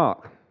same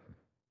rock.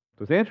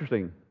 So it's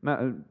interesting.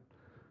 Now,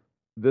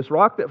 this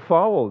rock that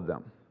followed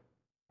them.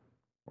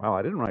 Wow,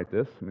 I didn't write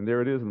this. I mean,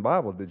 there it is in the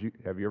Bible.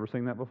 Have you ever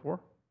seen that before?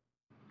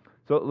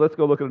 So let's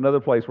go look at another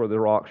place where the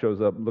rock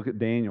shows up. Look at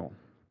Daniel,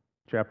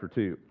 chapter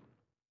 2.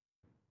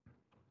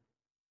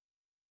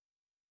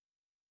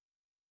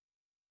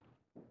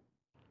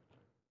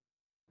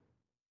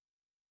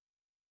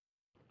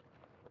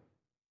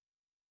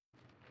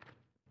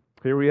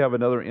 Here we have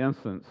another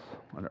instance,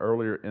 an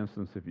earlier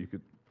instance, if you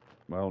could,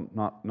 well,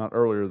 not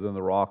earlier than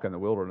the rock in the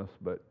wilderness,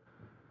 but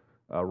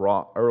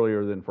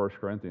earlier than 1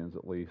 Corinthians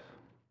at least.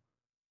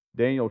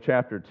 Daniel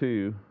chapter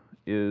 2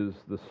 is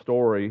the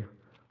story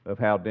of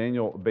how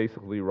Daniel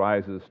basically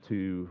rises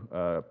to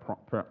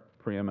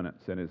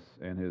preeminence, and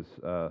his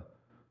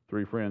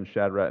three friends,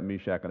 Shadrach,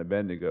 Meshach, and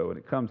Abednego, and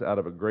it comes out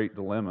of a great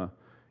dilemma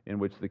in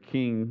which the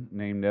king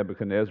named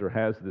Nebuchadnezzar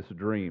has this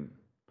dream.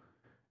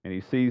 And he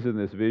sees in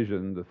this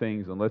vision the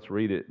things, and let's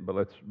read it, but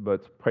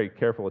let's pay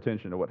careful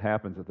attention to what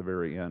happens at the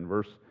very end,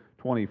 verse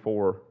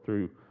 24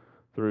 through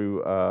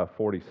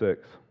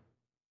 46.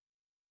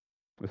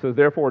 It says,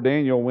 "Therefore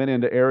Daniel went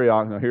into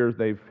Arioch." Now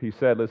he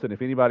said, "Listen,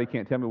 if anybody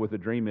can't tell me what the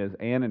dream is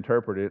and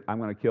interpret it, I'm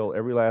going to kill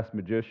every last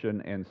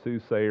magician and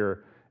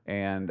soothsayer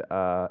and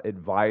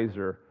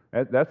advisor."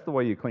 That's the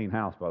way you clean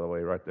house, by the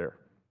way, right there.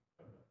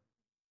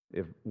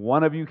 If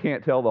one of you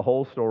can't tell the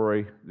whole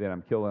story, then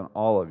I'm killing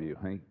all of you.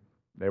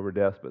 They were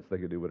despots. They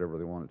could do whatever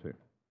they wanted to.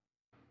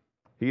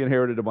 He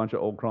inherited a bunch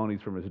of old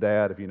cronies from his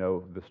dad, if you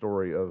know the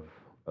story of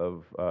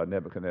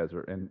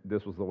Nebuchadnezzar, and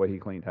this was the way he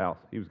cleaned house.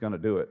 He was going to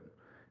do it,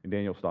 and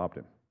Daniel stopped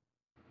him.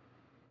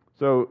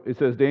 So it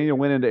says, Daniel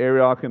went into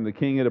Arioch, whom the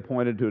king had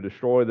appointed to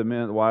destroy the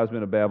wise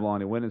men of Babylon.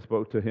 He went and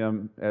spoke to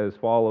him as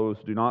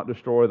follows: "Do not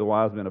destroy the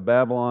wise men of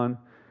Babylon.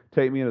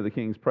 Take me into the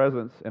king's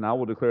presence, and I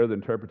will declare the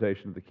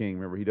interpretation of the king."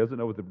 Remember, he doesn't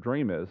know what the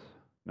dream is,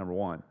 number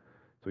one.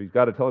 So he's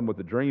got to tell him what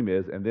the dream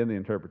is and then the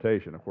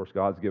interpretation. Of course,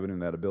 God's given him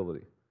that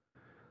ability.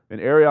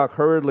 And Arioch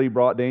hurriedly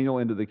brought Daniel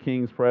into the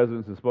king's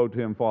presence and spoke to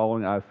him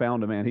following, "I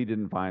found a man." He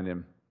didn't find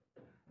him.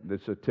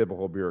 That's a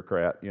typical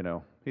bureaucrat,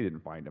 He didn't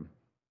find him.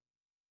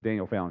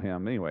 Daniel found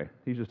him. Anyway,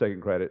 he's just taking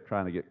credit,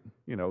 trying to get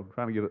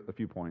a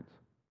few points.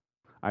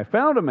 "I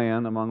found a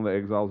man among the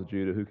exiles of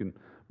Judah who can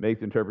make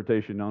the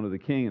interpretation known to the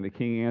king." And the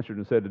king answered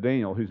and said to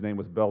Daniel, whose name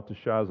was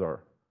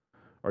Belteshazzar,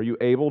 Are you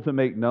able to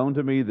make known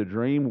to me the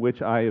dream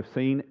which I have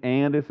seen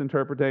and its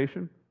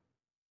interpretation?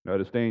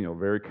 Notice Daniel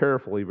very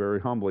carefully, very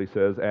humbly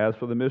says, as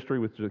for the mystery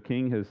which the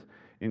king has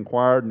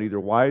inquired, neither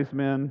wise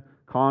men,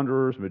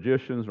 conjurers,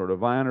 magicians, nor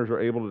diviners are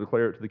able to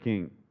declare it to the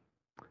king.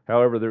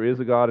 However, there is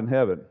a God in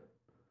heaven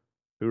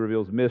who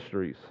reveals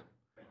mysteries,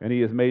 and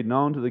he has made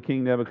known to the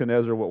king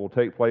Nebuchadnezzar what will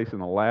take place in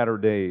the latter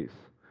days.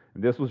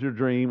 And this was your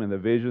dream and the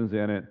visions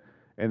in it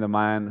and the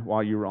mind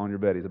while you were on your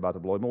bed. He's about to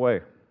blow him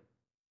away.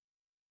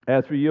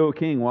 As for you, O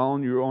king, while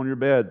you were on your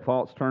bed,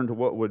 thoughts turned to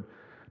what would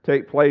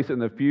take place in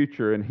the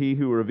future, and he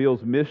who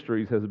reveals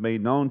mysteries has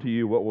made known to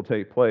you what will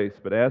take place.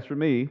 But as for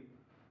me,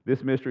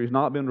 this mystery has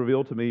not been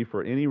revealed to me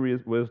for any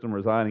wisdom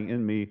residing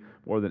in me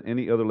more than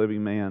any other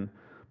living man,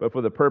 but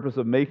for the purpose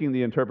of making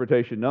the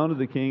interpretation known to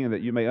the king, and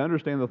that you may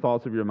understand the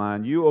thoughts of your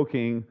mind. You, O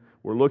king,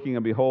 were looking,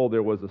 and behold,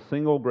 there was a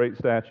single great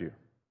statue.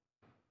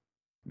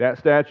 That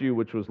statue,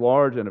 which was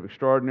large and of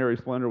extraordinary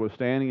splendor, was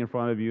standing in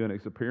front of you, and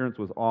its appearance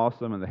was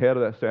awesome. And the head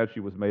of that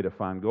statue was made of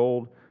fine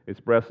gold, its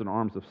breasts and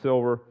arms of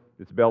silver,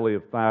 its belly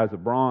of thighs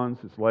of bronze,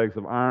 its legs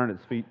of iron,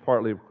 its feet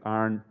partly of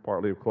iron,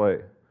 partly of clay.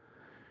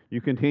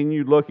 You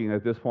continued looking.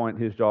 At this point,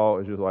 his jaw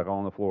is just like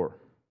on the floor,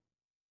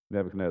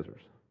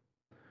 Nebuchadnezzar's.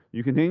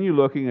 You continued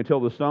looking until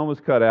the stone was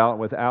cut out.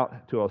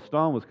 Till a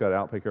stone was cut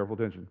out. Pay careful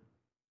attention.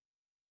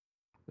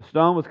 The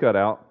stone was cut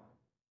out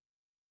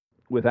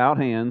without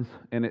hands,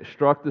 and it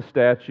struck the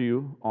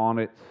statue on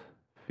its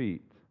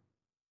feet.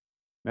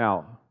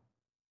 Now,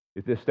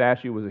 if this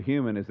statue was a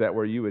human, is that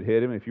where you would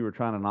hit him if you were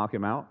trying to knock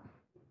him out?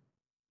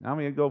 I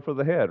mean, you'd go for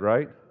the head,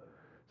 right?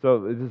 So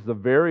this is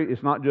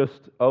it's not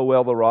just, oh,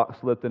 well, the rock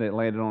slipped and it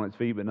landed on its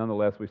feet, but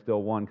nonetheless we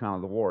still won kind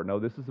of the war. No,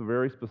 this is a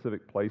very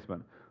specific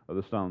placement of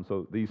the stone.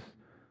 So these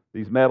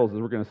metals, as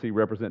we're going to see,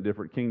 represent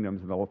different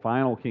kingdoms, and the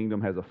final kingdom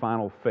has a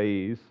final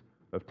phase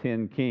of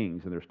 10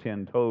 kings, and there's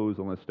 10 toes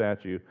on the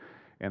statue,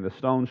 and the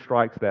stone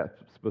strikes that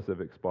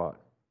specific spot.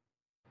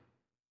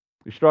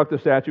 He struck the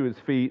statue with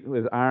his feet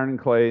with iron and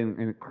clay, and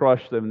it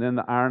crushed them. And then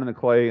the iron and the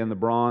clay and the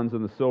bronze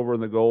and the silver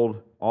and the gold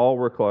all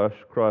were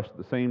crushed at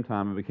the same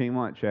time and became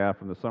like chaff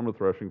from the summer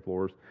threshing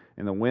floors.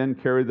 And the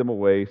wind carried them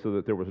away so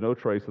that there was no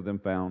trace of them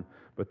found.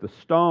 But the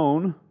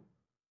stone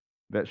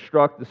that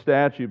struck the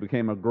statue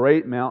became a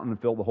great mountain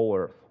and filled the whole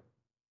earth.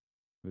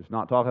 He's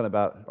not talking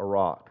about a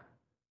rock.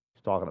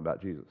 He's talking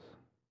about Jesus.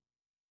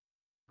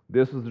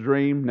 This is the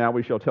dream. Now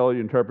we shall tell you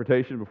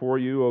interpretation before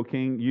you, O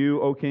king.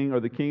 You, O king, are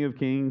the King of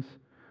kings,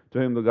 to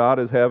whom the God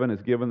of heaven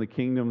has given the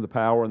kingdom, the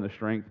power, and the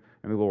strength,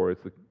 and the glory.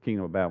 It's the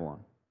kingdom of Babylon.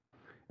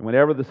 And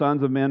whenever the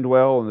sons of men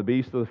dwell, and the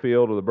beasts of the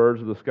field, or the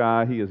birds of the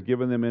sky, he has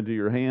given them into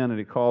your hand, and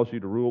he calls you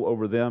to rule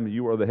over them.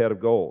 You are the head of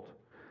gold.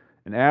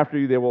 And after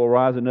you there will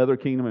arise another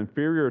kingdom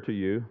inferior to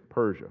you,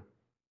 Persia.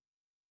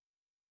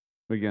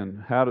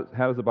 Again, how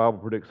does the Bible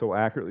predict so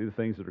accurately the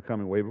things that are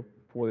coming way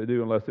before they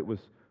do, unless it was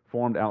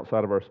formed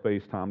outside of our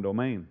space-time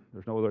domain?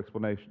 There's no other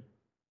explanation.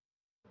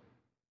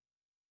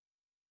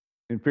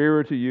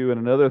 Inferior to you, and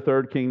another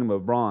third kingdom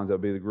of bronze, that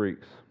would be the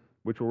Greeks,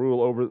 which will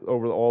rule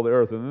over all the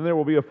earth. And then there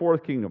will be a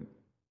fourth kingdom,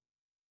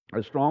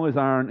 as strong as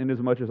iron,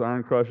 inasmuch as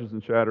iron crushes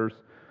and shatters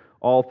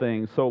all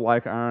things, so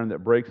like iron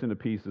that breaks into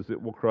pieces,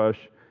 it will crush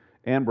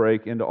and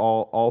break into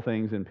all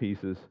things in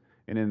pieces.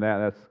 And in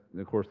that's,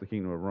 of course, the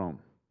kingdom of Rome.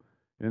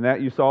 And in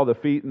that you saw the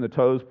feet and the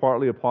toes,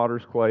 partly of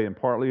potter's clay and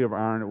partly of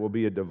iron. It will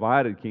be a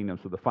divided kingdom.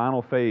 So the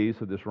final phase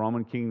of this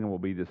Roman kingdom will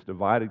be this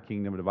divided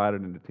kingdom,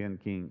 divided into 10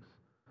 kings.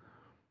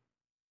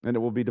 And it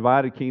will be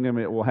divided kingdom.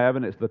 It will have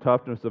in it the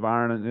toughness of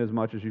iron,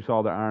 inasmuch as you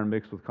saw the iron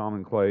mixed with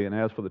common clay. And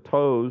as for the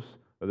toes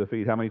of the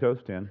feet, how many toes?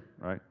 10,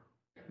 right?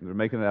 They're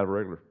making it out of a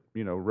regular,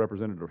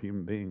 representative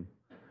human being.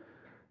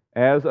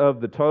 As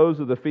of the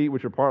toes of the feet,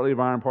 which are partly of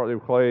iron, partly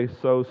of clay,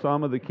 so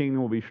some of the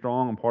kingdom will be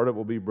strong, and part of it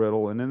will be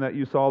brittle. And in that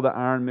you saw the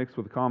iron mixed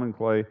with common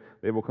clay,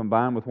 they will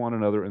combine with one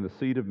another in the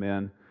seed of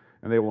men,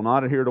 and they will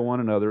not adhere to one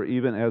another,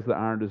 even as the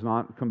iron does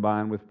not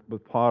combine with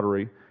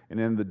pottery. And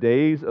in the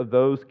days of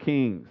those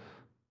kings,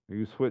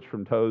 you switch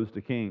from toes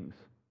to kings,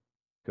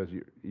 because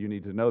you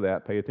need to know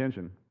that. Pay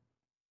attention.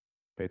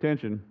 Pay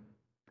attention.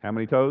 How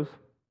many toes?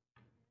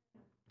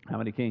 How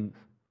many kings?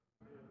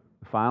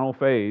 The final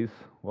phase,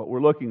 what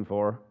we're looking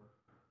for,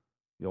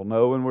 you'll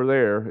know when we're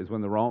there, is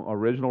when the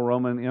original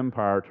Roman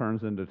Empire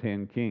turns into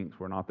 10 kings.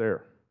 We're not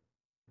there.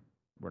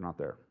 We're not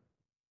there.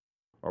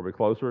 Are we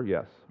closer?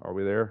 Yes. Are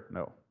we there?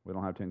 No. We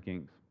don't have 10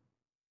 kings.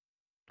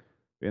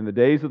 In the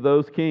days of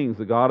those kings,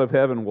 the God of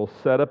heaven will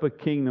set up a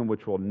kingdom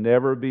which will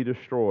never be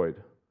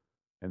destroyed.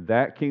 And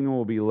that kingdom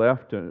will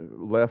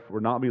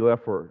not be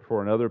left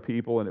for another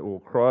people, and it will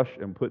crush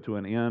and put to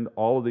an end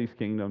all of these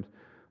kingdoms,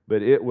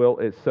 but it will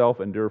itself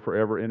endure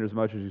forever,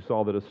 inasmuch as you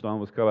saw that a stone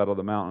was cut out of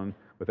the mountain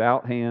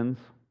without hands,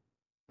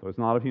 so it's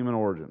not of human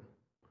origin.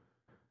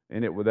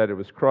 And it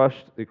was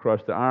crushed. It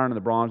crushed the iron and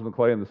the bronze and the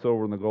clay and the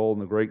silver and the gold,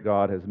 and the great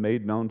God has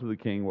made known to the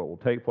king what will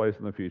take place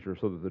in the future,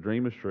 so that the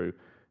dream is true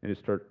and its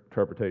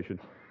interpretation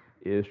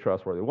is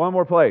trustworthy. One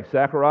more place,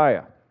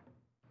 Zechariah.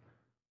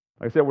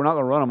 Like I said, we're not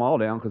going to run them all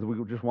down because we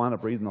just wind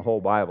up reading the whole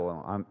Bible.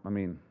 I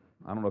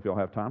don't know if y'all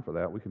have time for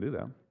that. We can do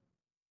that.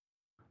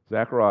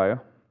 Zechariah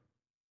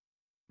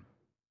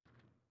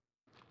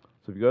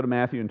So if you go to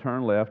Matthew and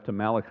turn left to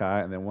Malachi,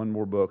 and then one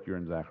more book, you're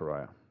in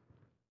Zechariah.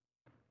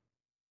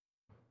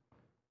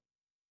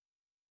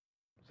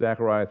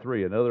 Zechariah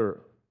 3,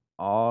 another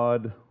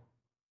odd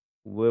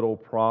little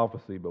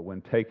prophecy, but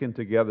when taken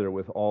together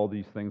with all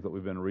these things that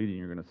we've been reading,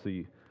 you're going to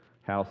see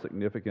how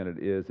significant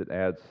it is. It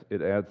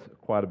adds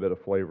quite a bit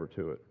of flavor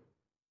to it.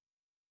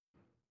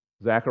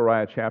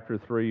 Zechariah chapter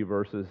 3,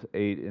 verses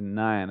 8 and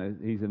 9.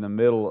 He's in the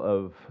middle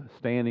of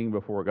standing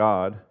before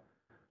God,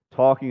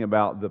 talking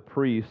about the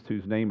priest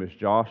whose name is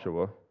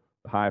Joshua,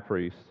 the high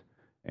priest.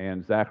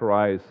 And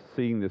Zechariah is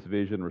seeing this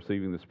vision,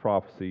 receiving this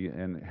prophecy,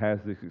 and has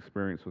this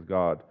experience with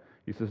God.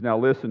 He says, "Now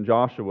listen,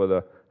 Joshua,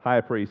 the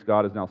high priest,"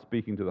 God is now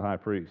speaking to the high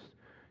priest,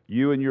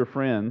 "you and your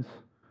friends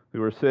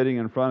who are sitting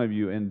in front of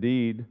you,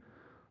 indeed,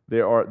 they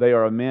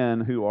are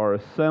men who are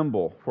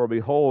assembled. For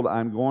behold,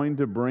 I'm going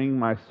to bring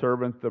my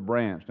servant the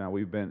branch." Now,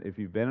 if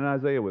you've been in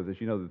Isaiah with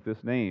us, you know that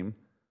this name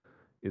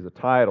is a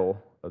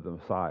title of the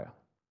Messiah.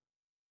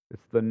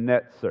 It's the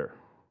Netzer.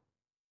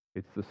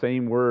 It's the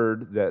same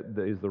word that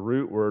is the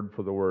root word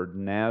for the word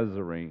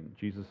Nazarene.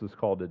 Jesus is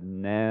called a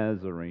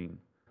Nazarene.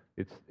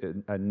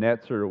 A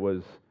netzer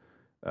was,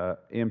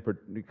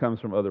 it comes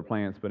from other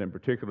plants, but in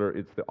particular,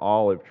 it's the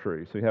olive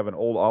tree. So you have an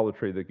old olive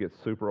tree that gets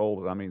super old,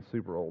 and I mean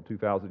super old,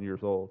 2,000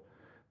 years old.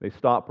 They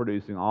stop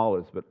producing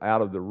olives, but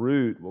out of the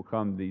root will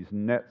come these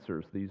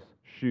netzers, these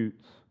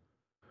shoots.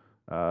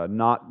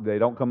 They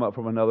don't come up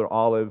from another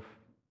olive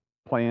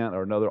plant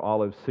or another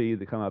olive seed.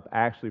 They come up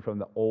actually from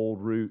the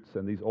old roots,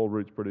 and these old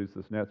roots produce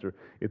this netzer.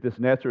 If this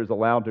netzer is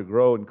allowed to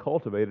grow and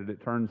cultivated, it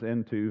turns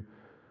into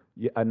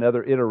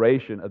another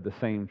iteration of the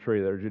same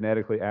tree. They're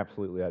genetically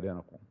absolutely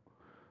identical.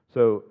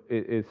 So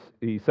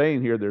he's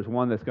saying here there's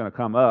one that's going to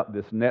come up,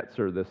 this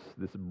netzer,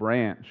 this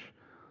branch,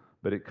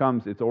 but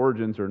its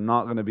origins are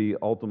not going to be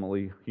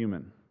ultimately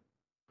human.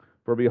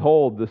 "For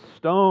behold, the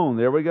stone,"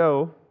 there we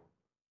go,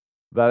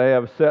 "that I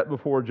have set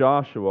before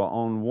Joshua,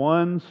 on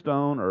one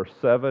stone are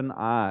 7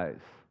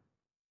 eyes."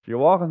 So you're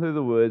walking through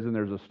the woods and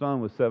there's a stone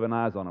with 7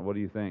 eyes on it. What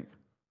do you think?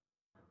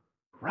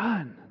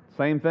 Run.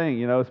 Same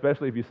thing,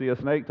 especially if you see a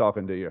snake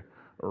talking to you.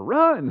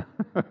 Run.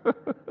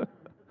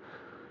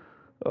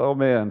 Oh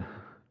man.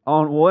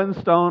 "On one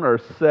stone are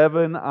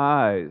 7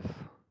 eyes."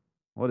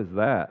 What is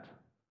that?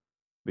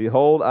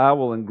 "Behold, I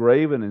will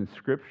engrave an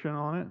inscription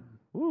on it."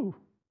 Woo.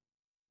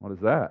 What is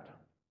that?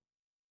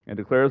 "And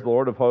declares the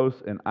Lord of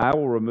hosts, and I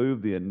will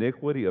remove the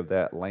iniquity of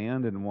that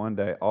land in one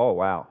day." Oh,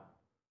 wow.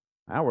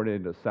 Now we're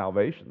into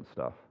salvation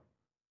stuff.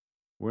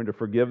 We're into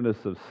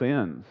forgiveness of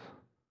sins.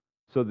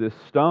 So this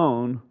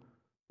stone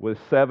with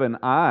 7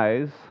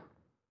 eyes,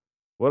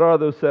 what are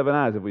those 7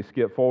 eyes? If we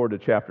skip forward to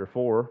chapter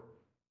 4,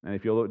 and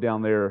if you look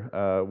down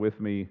there with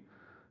me,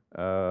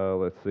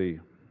 let's see.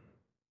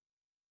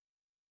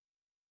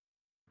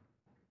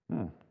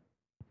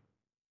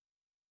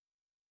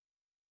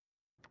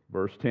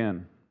 Verse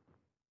 10.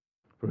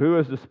 "For who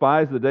has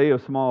despised the day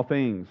of small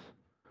things?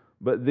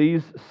 But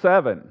these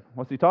 7,"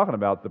 what's he talking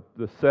about?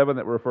 The 7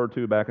 that were referred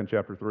to back in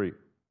chapter 3.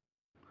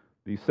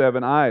 "These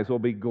 7 eyes will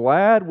be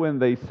glad when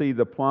they see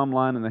the plumb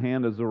line in the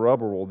hand of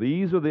Zerubbabel.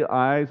 These are the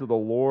eyes of the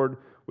Lord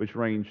which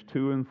range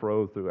to and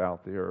fro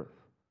throughout the earth."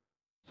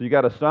 So you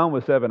got a stone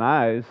with 7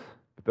 eyes,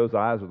 but those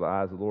eyes are the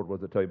eyes of the Lord. What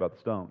does it tell you about the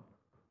stone?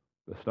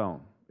 The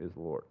stone is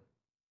the Lord.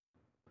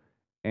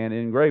 And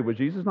engraved. Was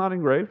Jesus not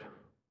engraved?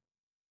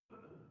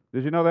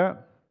 Did you know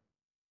that?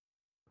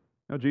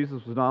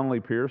 Jesus was not only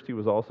pierced, he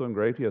was also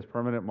engraved. He has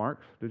permanent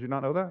marks. Did you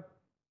not know that?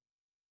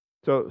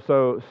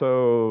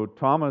 So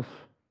Thomas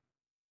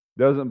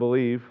doesn't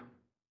believe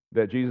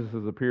that Jesus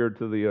has appeared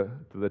to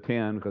the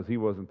 10 because he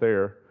wasn't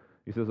there.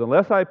 He says,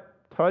 "Unless I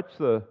touch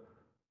the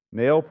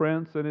nail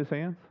prints in his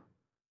hands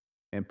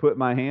and put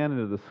my hand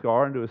into the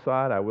scar into his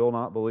side, I will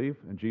not believe."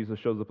 And Jesus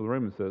shows up in the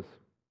room and says,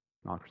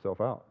 "Knock yourself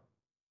out.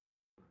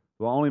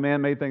 The only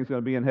man-made thing is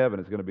going to be in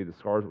heaven is going to be the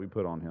scars that we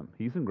put on him."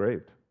 He's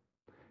engraved.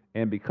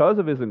 And because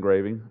of his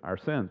engraving, our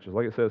sins, just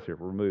like it says here,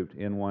 were removed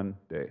in one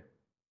day.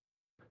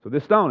 So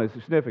this stone is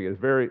significant. It's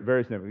very,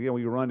 very significant. Again,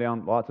 we can run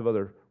down lots of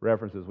other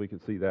references. We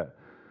can see that.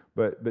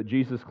 But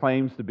Jesus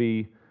claims to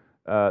be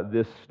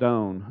this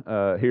stone.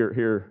 Here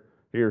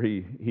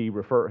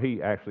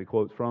he actually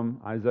quotes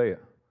from Isaiah.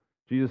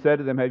 Jesus said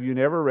to them, "Have you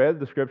never read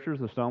the scriptures?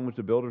 The stone which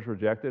the builders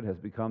rejected has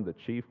become the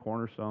chief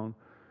cornerstone,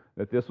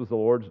 that this was the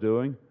Lord's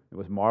doing. It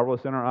was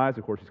marvelous in our eyes."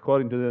 Of course, he's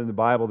quoting to them the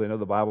Bible. They know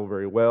the Bible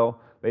very well.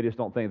 They just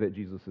don't think that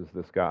Jesus is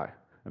this guy.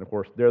 And of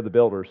course, they're the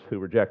builders who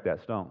reject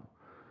that stone.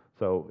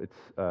 So it's,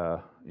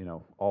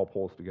 all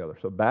pulls together.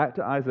 So back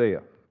to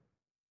Isaiah.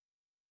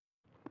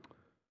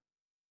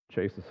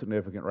 Chase a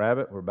significant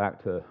rabbit. We're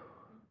back to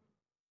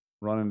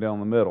running down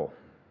the middle.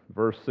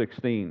 Verse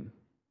 16.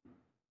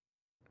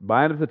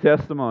 "Bind up the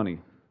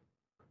testimony,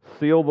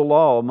 seal the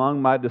law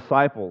among my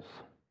disciples.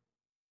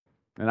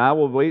 And I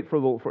will wait for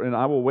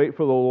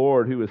the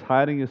Lord, who is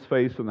hiding his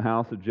face from the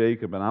house of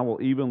Jacob, and I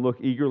will even look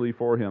eagerly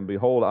for him.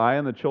 Behold, I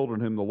and the children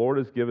whom the Lord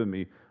has given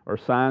me are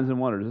signs and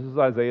wonders." This is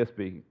Isaiah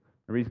speaking.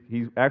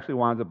 He actually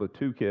winds up with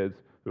 2 kids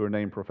who are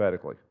named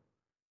prophetically.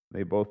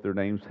 Their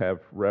names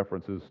have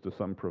references to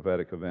some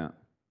prophetic event.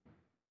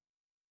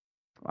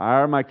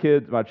 My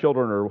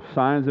children are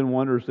signs and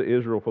wonders to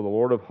Israel for the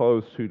Lord of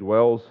hosts who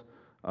dwells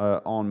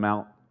on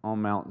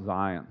Mount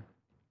Zion.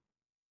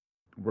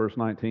 Verse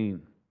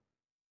 19.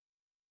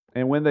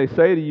 And when they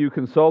say to you,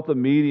 consult the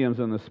mediums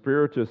and the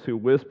spiritists who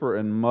whisper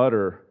and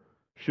mutter,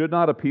 should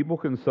not a people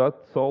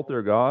consult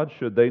their God?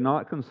 Should they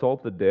not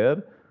consult the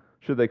dead?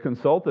 Should they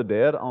consult the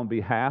dead on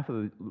behalf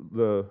of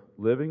the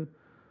living?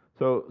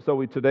 So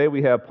today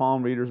we have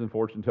palm readers and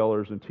fortune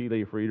tellers and tea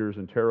leaf readers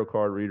and tarot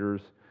card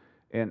readers.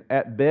 And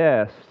at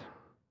best,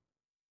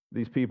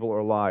 these people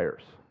are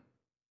liars.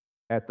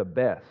 At the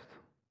best.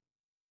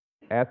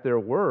 At their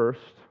worst,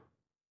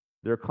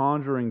 they're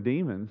conjuring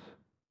demons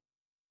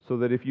so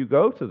that if you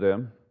go to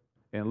them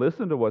and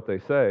listen to what they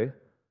say,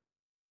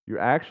 you're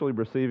actually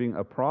receiving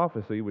a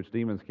prophecy which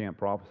demons can't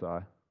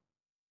prophesy.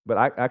 But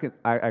I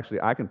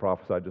can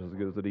prophesy just as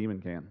good as a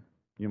demon can.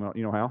 You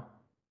know how?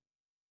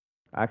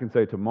 I can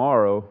say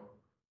tomorrow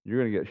you're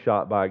going to get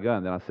shot by a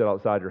gun. Then I sit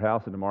outside your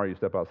house, and tomorrow you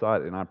step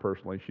outside, and I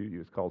personally shoot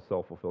you. It's called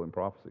self-fulfilling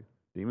prophecy.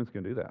 Demons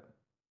can do that.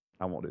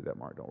 I won't do that,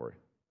 Mark. Don't worry.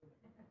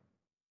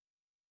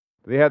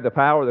 They have the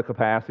power, the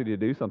capacity to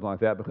do something like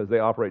that because they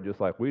operate just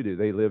like we do.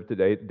 They live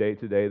today, day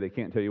to day. They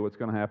can't tell you what's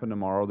going to happen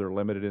tomorrow. They're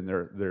limited in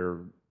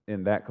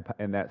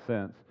that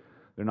sense.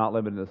 They're not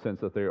limited in the sense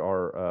that they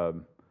are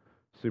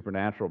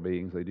supernatural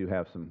beings. They do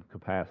have some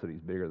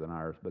capacities bigger than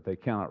ours, but they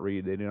cannot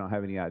read. They do not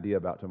have any idea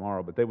about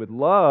tomorrow. But they would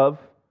love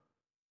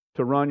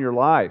to run your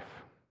life.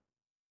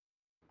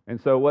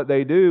 And so what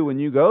they do when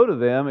you go to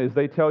them is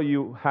they tell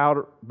you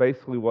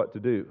basically what to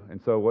do.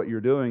 And so what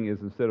you're doing is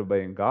instead of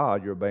obeying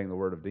God, you're obeying the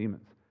word of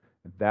demons.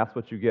 And that's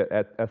what you get.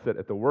 At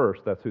the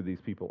worst, that's who these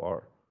people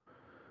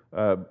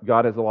are.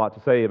 God has a lot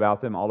to say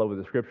about them all over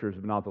the Scriptures,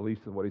 but not the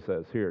least of what He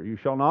says here. You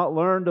shall not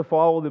learn to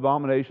follow the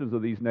abominations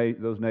of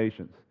those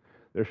nations.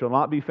 There shall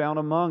not be found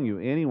among you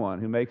anyone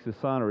who makes his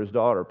son or his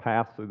daughter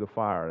pass through the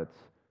fire. It's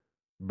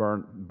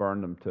burn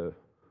them to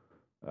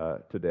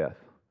death.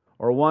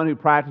 Or one who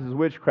practices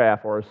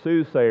witchcraft, or a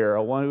soothsayer,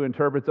 or one who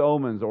interprets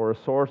omens, or a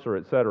sorcerer,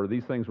 etc.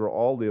 These things were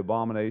all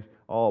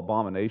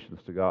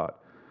abominations to God.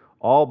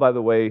 All, by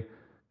the way,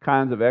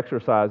 kinds of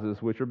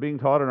exercises which are being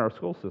taught in our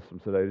school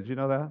systems today. Did you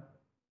know that?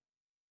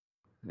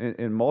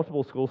 In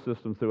multiple school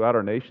systems throughout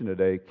our nation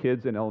today,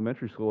 kids in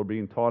elementary school are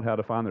being taught how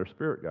to find their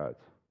spirit guides.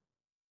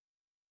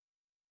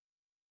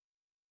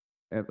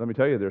 And let me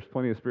tell you, there's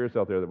plenty of spirits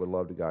out there that would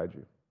love to guide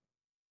you.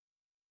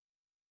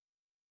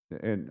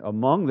 And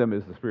among them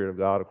is the Spirit of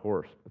God, of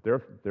course.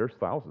 But there's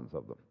thousands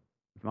of them,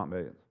 if not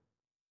millions.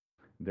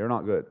 They're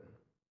not good.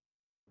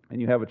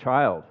 And you have a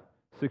child,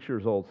 6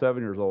 years old,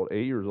 7 years old,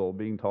 8 years old,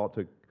 being taught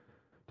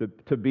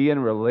to be in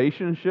a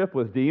relationship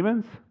with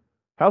demons.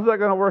 How's that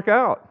going to work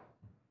out?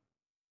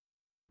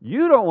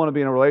 You don't want to be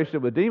in a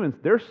relationship with demons.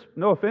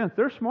 No offense,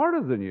 they're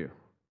smarter than you.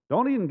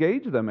 Don't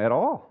engage them at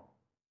all.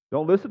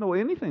 Don't listen to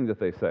anything that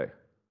they say.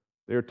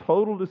 They're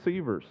total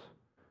deceivers.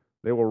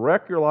 They will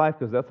wreck your life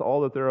because that's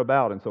all that they're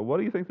about. And so what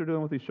do you think they're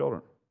doing with these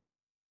children?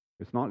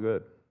 It's not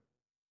good.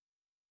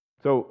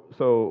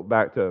 So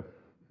back to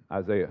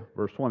Isaiah,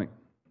 verse 20.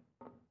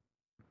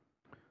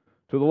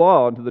 To the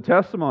law and to the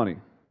testimony.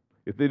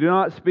 If they do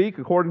not speak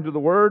according to the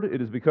word,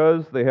 it is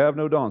because they have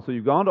no dawn. So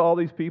you've gone to all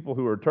these people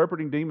who are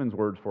interpreting demons'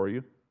 words for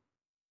you.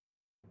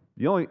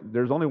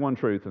 There's only one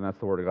truth, and that's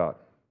the word of God.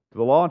 To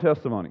the law and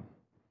testimony.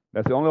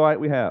 That's the only light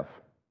we have.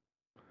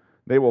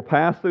 They will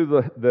pass through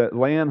the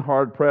land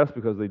hard-pressed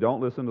because they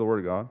don't listen to the word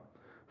of God,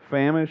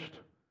 famished,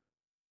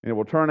 and it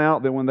will turn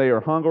out that when they are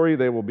hungry,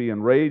 they will be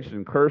enraged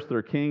and curse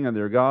their king and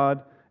their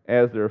God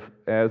as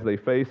they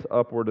face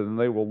upward, and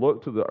they will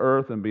look to the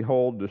earth and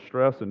behold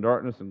distress and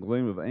darkness and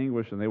gloom of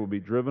anguish, and they will be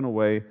driven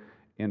away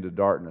into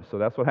darkness. So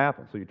that's what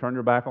happens. So you turn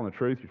your back on the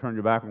truth, you turn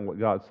your back on what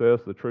God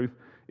says. The truth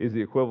is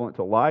the equivalent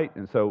to light,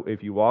 and so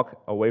if you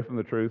walk away from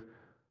the truth,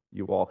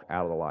 you walk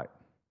out of the light.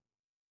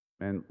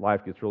 And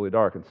life gets really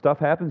dark. And stuff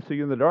happens to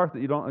you in the dark that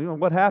you don't,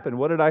 what happened?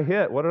 What did I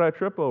hit? What did I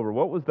trip over?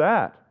 What was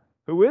that?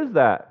 Who is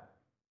that?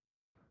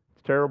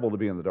 It's terrible to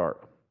be in the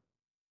dark.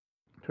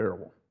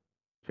 Terrible.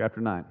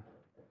 Chapter 9.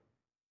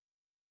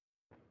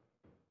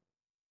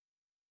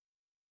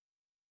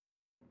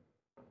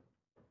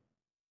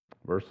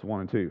 Verses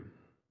 1 and 2.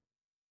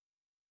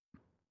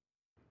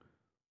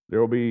 There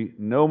will be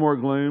no more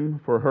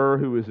gloom for her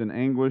who is in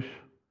anguish.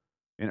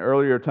 In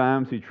earlier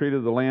times, he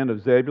treated the land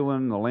of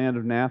Zebulun and the land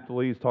of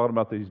Naphtali. He's talking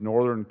about these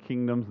northern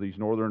kingdoms, these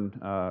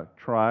northern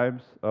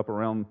tribes up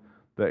around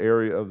the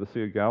area of the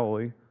Sea of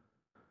Galilee.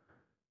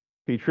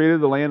 He treated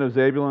the land of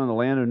Zebulun and the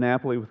land of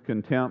Naphtali with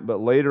contempt, but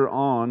later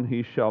on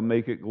he shall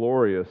make it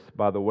glorious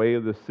by the way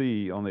of the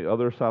sea on the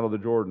other side of the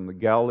Jordan, the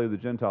Galilee of the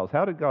Gentiles.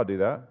 How did God do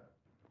that?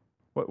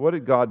 What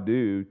did God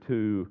do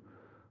to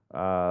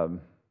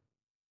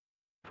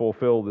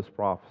fulfill this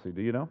prophecy?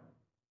 Do you know?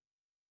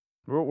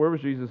 Where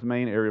was Jesus'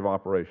 main area of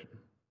operation?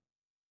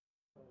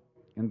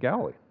 In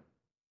Galilee,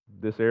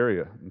 this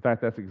area. In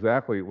fact, that's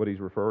exactly what he's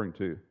referring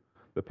to.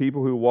 The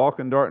people who walk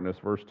in darkness,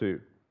 verse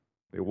 2.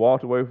 They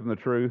walked away from the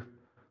truth.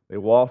 They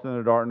walked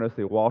into darkness.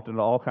 They walked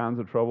into all kinds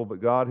of trouble.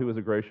 But God, who is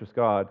a gracious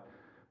God,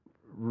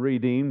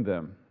 redeemed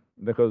them.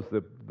 because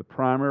the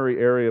primary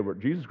area where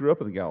Jesus grew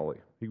up in Galilee,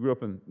 he grew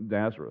up in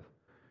Nazareth,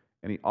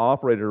 and he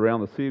operated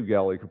around the Sea of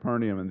Galilee,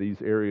 Capernaum, and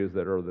these areas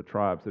that are the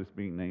tribes that's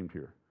being named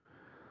here.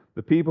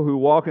 The people who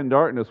walk in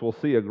darkness will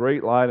see a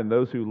great light, and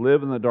those who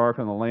live in the dark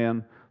on the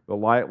land, the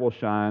light will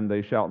shine.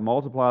 They shall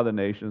multiply the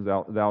nations,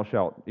 thou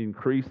shalt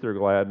increase their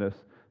gladness.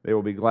 They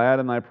will be glad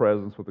in thy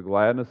presence with the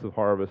gladness of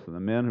harvest, and the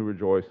men who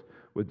rejoice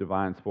with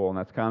divine spoil.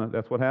 And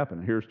that's what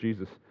happened. Here's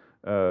Jesus.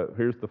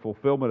 Here's the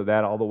fulfillment of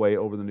that all the way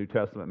over the New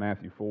Testament,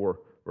 Matthew 4,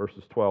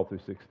 verses 12 through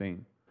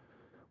 16.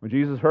 When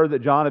Jesus heard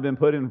that John had been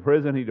put in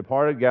prison, he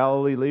departed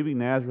Galilee, leaving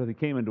Nazareth. He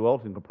came and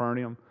dwelt in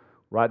Capernaum,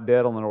 right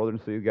dead on the northern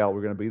sea of Galilee.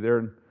 We're going to be there,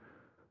 and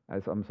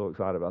I'm so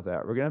excited about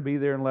that. We're going to be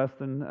there in less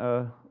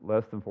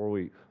than 4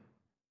 weeks,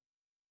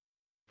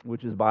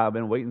 which is by I've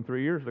been waiting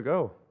 3 years to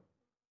go.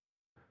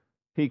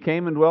 He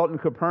came and dwelt in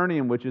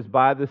Capernaum, which is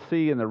by the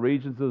sea, in the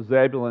regions of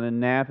Zebulun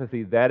and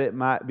Naphtali, that it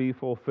might be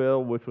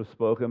fulfilled, which was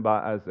spoken by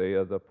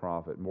Isaiah the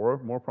prophet.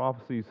 More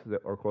prophecies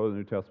that are quoted in the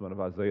New Testament of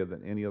Isaiah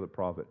than any other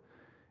prophet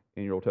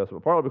in your Old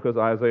Testament, partly because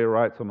Isaiah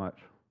writes so much.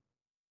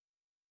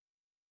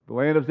 The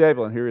land of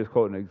Zebulun, here he is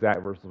quoting the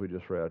exact verses we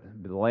just read.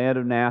 The land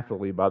of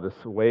Naphtali, by the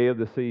way of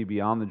the sea,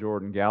 beyond the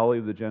Jordan, Galilee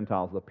of the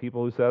Gentiles, the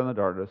people who sat in the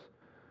darkness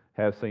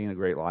have seen a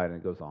great light. And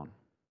it goes on.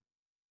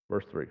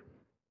 Verse 3.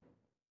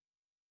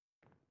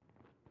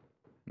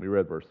 We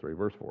read verse 3.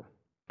 Verse 4.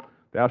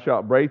 Thou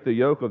shalt break the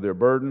yoke of their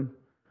burden,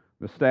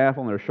 the staff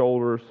on their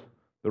shoulders,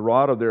 the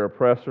rod of their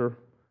oppressor,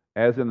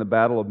 as in the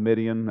battle of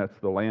Midian. That's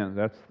the land.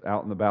 That's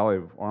out in the valley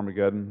of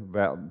Armageddon,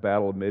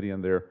 battle of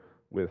Midian there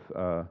with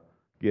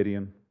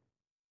Gideon.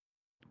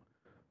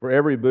 For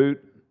every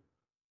boot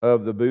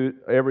of the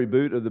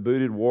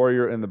booted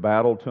warrior in the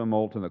battle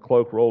tumult, and the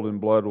cloak rolled in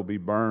blood will be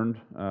burned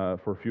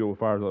for fuel of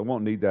fires. I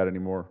won't need that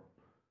anymore.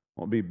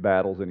 Won't be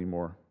battles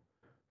anymore.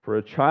 For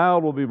a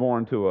child will be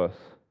born to us,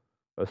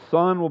 a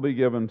son will be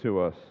given to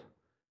us,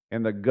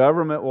 and the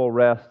government will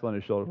rest on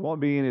his shoulders. There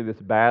won't be any of this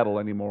battle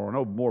anymore,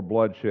 no more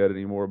bloodshed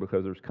anymore,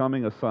 because there's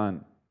coming a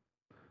son.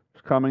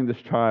 There's coming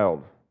this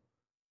child.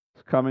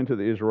 It's coming to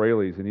the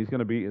Israelis,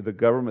 and the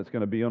government's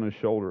going to be on his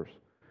shoulders.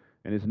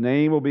 And his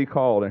name will be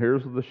called, and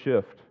here's the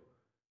shift.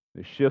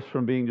 It shifts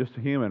from being just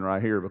a human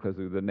right here because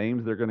of the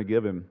names they're going to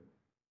give him.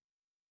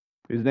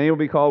 His name will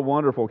be called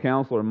Wonderful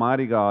Counselor,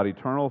 Mighty God,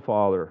 Eternal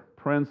Father,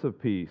 Prince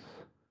of Peace.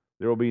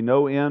 There will be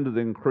no end to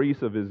the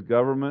increase of his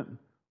government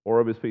or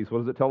of his peace. What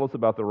does it tell us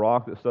about the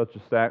rock that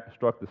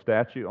struck the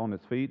statue on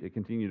its feet? It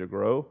continued to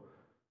grow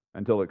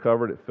until it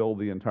filled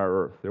the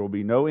entire earth. There will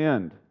be no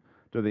end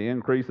to the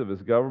increase of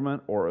his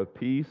government or of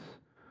peace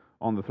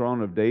on the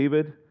throne of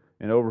David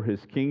and over his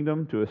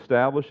kingdom, to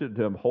establish it,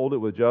 to uphold it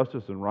with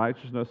justice and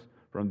righteousness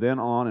from then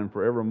on and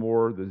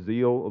forevermore. The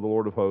zeal of the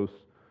Lord of hosts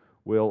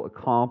will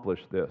accomplish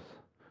this.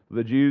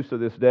 The Jews to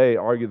this day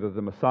argue that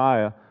the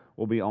Messiah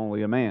will be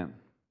only a man.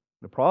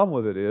 The problem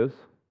with it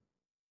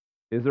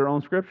is their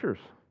own scriptures.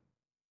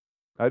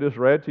 I just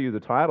read to you the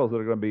titles that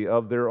are going to be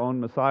of their own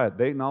Messiah.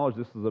 They acknowledge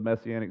this is a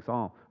messianic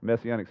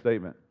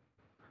statement.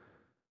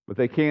 But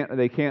they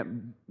can't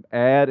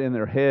add in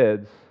their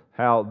heads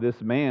how this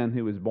man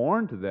who was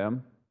born to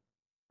them,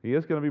 he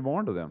is going to be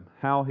born to them,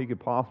 how he could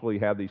possibly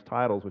have these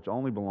titles which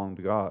only belong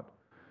to God.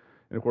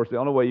 And of course, the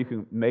only way you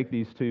can make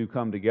these two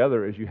come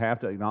together is you have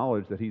to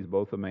acknowledge that he's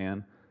both a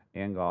man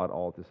and God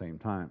all at the same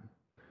time.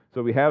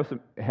 So we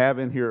have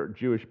in here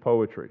Jewish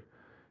poetry.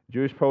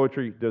 Jewish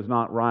poetry does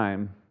not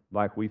rhyme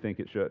like we think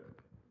it should.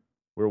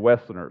 We're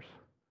Westerners.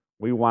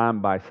 We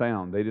rhyme by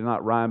sound. They did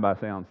not rhyme by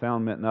sound.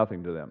 Sound meant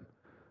nothing to them.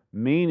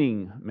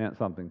 Meaning meant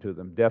something to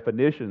them.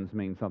 Definitions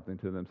mean something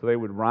to them. So they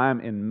would rhyme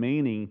in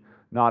meaning,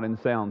 not in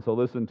sound. So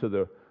listen to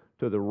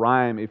the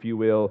rhyme, if you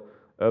will,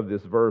 of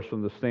this verse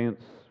from the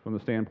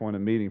standpoint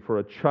of meaning. For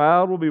a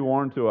child will be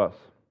born to us.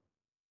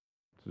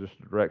 It's just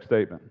a direct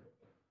statement.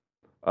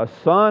 A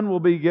son will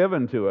be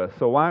given to us.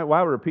 So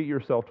why repeat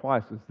yourself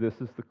twice? This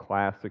is the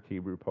classic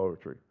Hebrew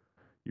poetry.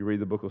 You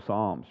read the book of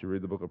Psalms, you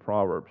read the book of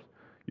Proverbs,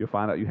 you'll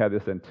find out you have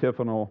this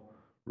antiphonal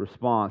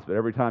response, but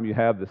every time you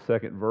have the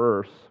second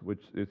verse,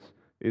 which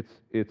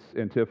it's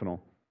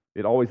antiphonal,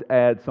 it always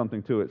adds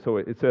something to it. So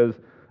it says,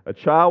 a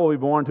child will be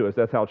born to us.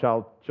 That's how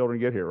children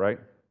get here, right?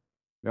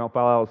 They don't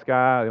fall out of the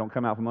sky. They don't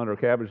come out from under a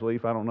cabbage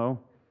leaf. I don't know.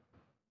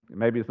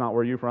 Maybe it's not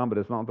where you're from, but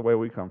it's not the way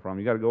we come from.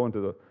 You got to go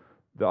into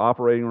the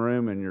operating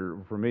room, and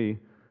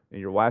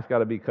your wife's got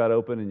to be cut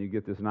open, and you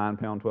get this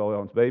 9-pound,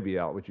 12-ounce baby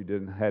out, which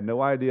you had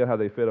no idea how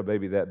they fit a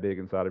baby that big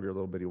inside of your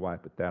little bitty wife,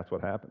 but that's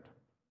what happened.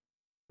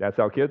 That's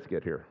how kids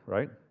get here,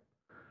 right?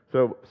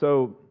 So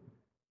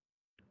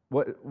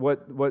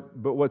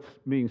what's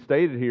being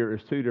stated here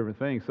is two different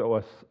things.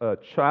 So a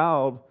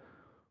child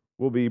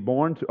will be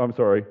born to, how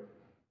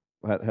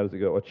does it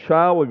go? A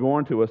child will be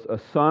born to us, a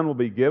son will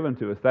be given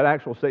to us. That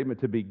actual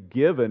statement, to be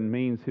given,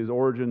 means his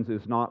origins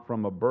is not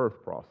from a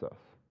birth process.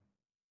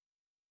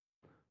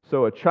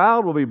 So a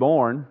child will be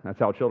born, that's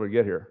how children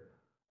get here.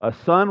 A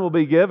son will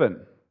be given.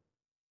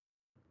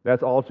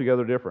 That's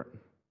altogether different.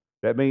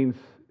 That means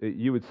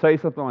you would say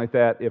something like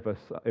that if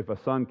a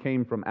son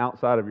came from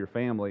outside of your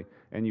family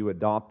and you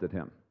adopted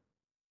him.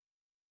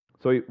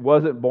 So he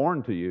wasn't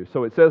born to you.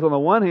 So it says on the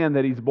one hand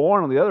that he's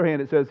born, on the other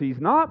hand it says he's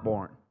not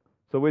born.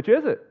 So which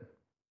is it?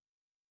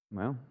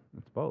 Well,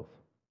 it's both.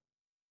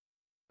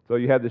 So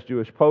you have this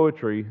Jewish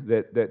poetry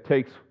that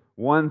takes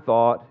one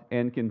thought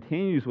and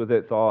continues with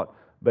that thought,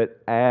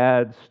 but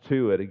adds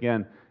to it.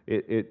 Again,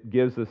 it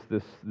gives us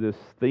this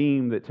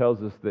theme that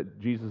tells us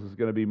that Jesus is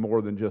going to be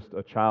more than just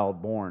a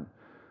child born.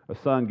 A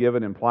son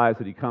given implies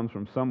that he comes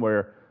from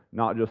somewhere,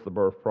 not just the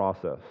birth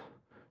process.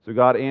 So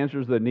God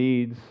answers the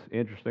needs,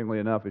 interestingly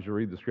enough, as you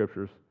read the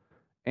Scriptures,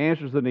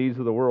 answers the needs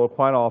of the world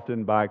quite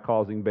often by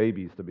causing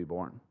babies to be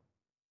born.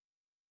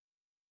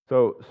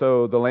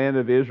 So the land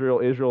of Israel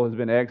has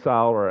been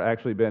exiled, or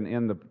actually been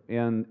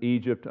in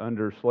Egypt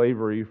under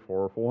slavery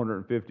for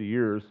 450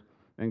 years,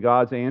 and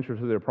God's answer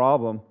to their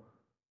problem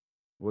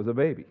was a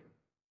baby.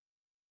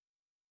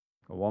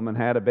 A woman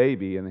had a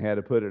baby, and they had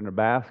to put it in a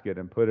basket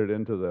and put it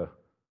into the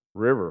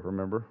river,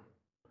 remember?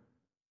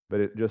 But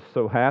it just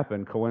so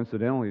happened,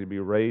 coincidentally, to be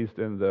raised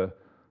in the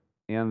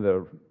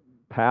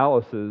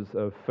palaces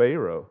of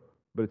Pharaoh,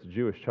 but it's a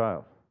Jewish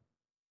child.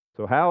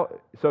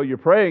 So you're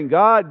praying,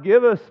 God,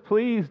 give us,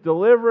 please,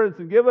 deliverance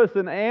and give us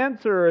an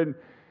answer.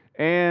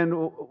 And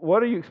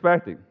what are you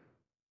expecting?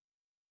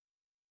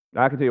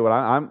 I can tell you what,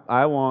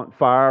 I want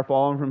fire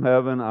falling from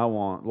heaven. I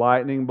want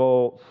lightning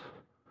bolts.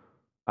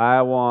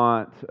 I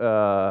want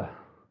a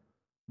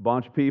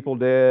bunch of people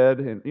dead.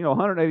 And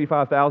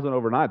 185,000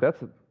 overnight.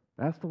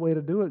 That's the way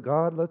to do it,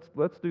 God.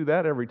 Let's do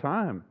that every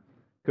time.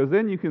 Because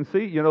then you can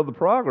see, the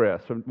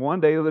progress from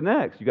one day to the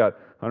next. You got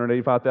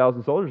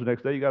 185,000 soldiers. The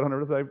next day you got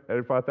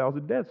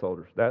 185,000 dead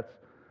soldiers.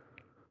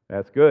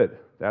 That's good.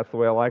 That's the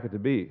way I like it to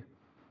be.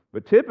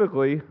 But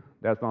typically,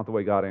 that's not the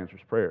way God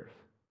answers prayers.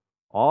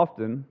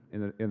 Often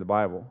in the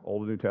Bible,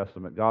 Old and New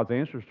Testament, God's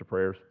answers to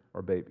prayers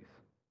are babies.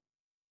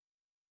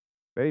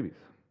 Babies.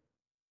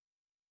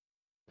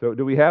 So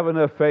do we have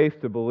enough faith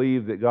to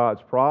believe that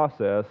God's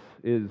process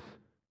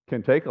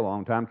can take a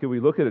long time? Can we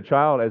look at a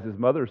child as his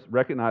mother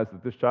recognized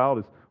that this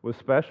child was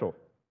special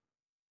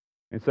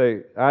and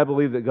say, I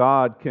believe that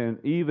God can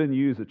even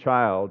use a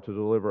child to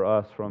deliver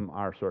us from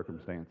our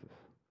circumstances?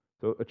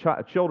 So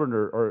children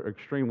are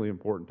extremely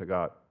important to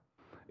God.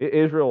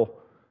 Israel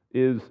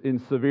is in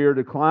severe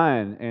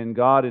decline, and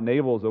God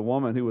enables a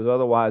woman who was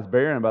otherwise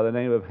barren by the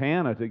name of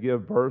Hannah to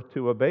give birth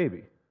to a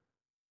baby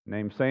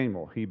named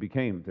Samuel. He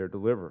became their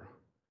deliverer.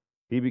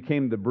 He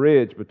became the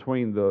bridge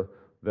between the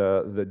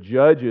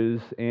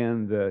judges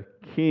and the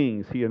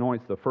kings. He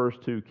anoints the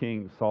first two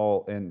kings,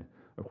 Saul and,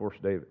 of course,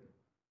 David.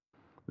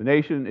 The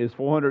nation is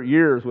 400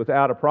 years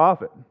without a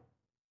prophet.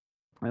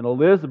 And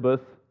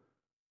Elizabeth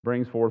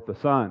brings forth the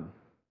son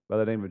by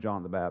the name of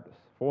John the Baptist.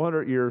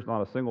 400 years,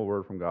 not a single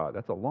word from God.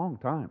 That's a long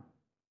time.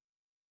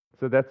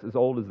 So that's as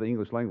old as the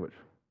English language.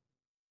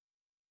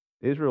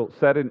 Israel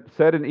sat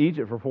in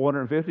Egypt for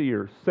 450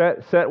 years,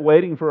 sat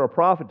waiting for a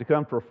prophet to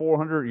come for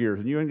 400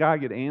 years. And you and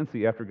God get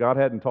antsy after God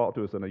hadn't talked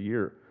to us in a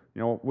year.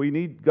 We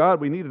need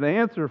an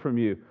answer from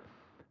you.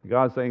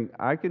 God's saying,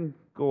 I can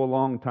go a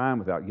long time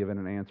without giving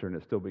an answer and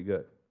it still be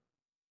good.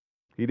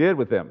 He did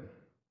with them.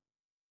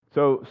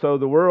 So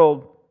the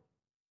world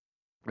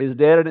is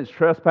dead in its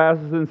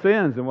trespasses and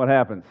sins. And what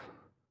happens?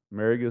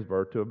 Mary gives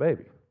birth to a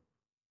baby.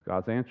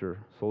 God's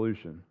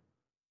solution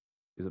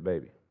is a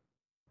baby.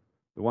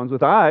 The ones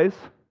with eyes,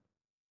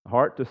 a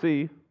heart to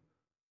see,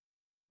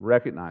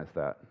 recognize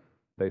that.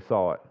 They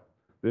saw it.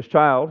 This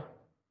child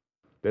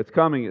that's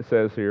coming, it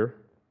says here,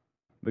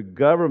 the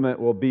government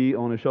will be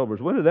on his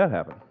shoulders. When did that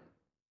happen?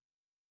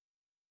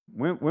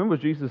 When was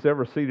Jesus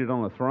ever seated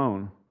on the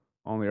throne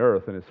on the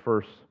earth in his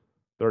first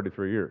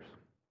 33 years?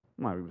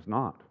 No, he was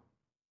not.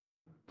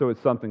 So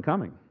it's something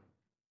coming.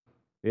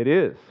 It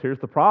is. Here's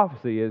the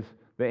prophecy: is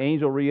the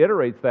angel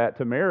reiterates that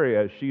to Mary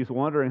as she's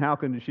wondering how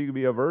can she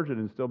be a virgin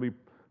and still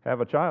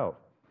have a child.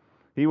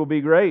 He will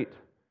be great.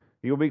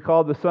 He will be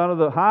called the Son of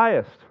the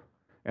Highest.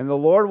 And the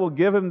Lord will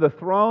give him the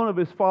throne of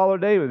his father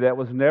David. That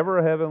was never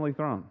a heavenly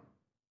throne.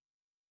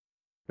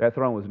 That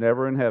throne was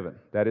never in heaven.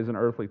 That is an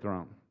earthly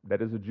throne.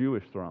 That is a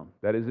Jewish throne.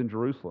 That is in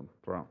Jerusalem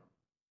throne.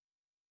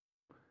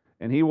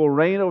 And he will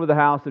reign over the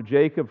house of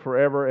Jacob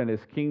forever, and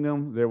his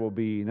kingdom there will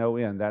be no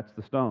end. That's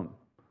the stone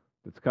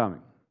that's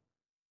coming.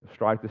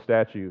 Strike the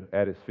statue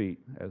at his feet,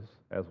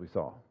 as we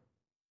saw.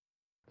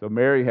 So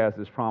Mary has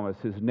this promise.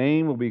 His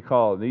name will be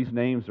called. And these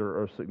names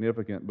are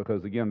significant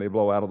because, again, they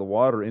blow out of the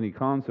water any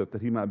concept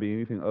that he might be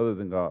anything other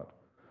than God.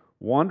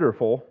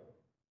 Wonderful.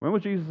 When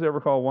was Jesus ever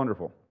called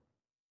wonderful?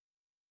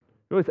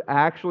 It was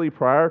actually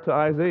prior to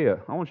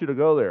Isaiah. I want you to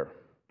go there.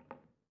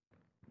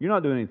 You're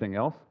not doing anything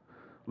else.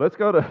 Let's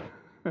go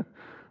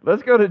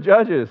to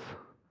Judges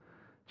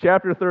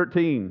chapter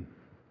 13.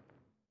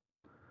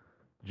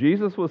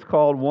 Jesus was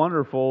called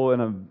wonderful in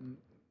a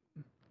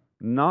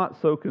not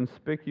so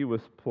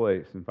conspicuous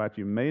place. In fact,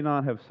 you may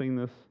not have seen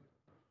this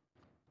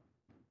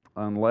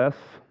unless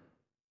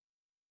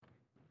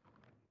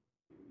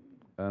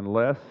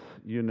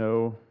you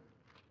know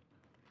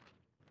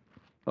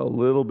a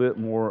little bit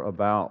more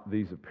about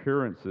these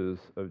appearances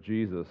of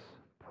Jesus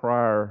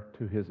prior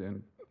to his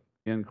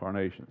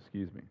incarnation.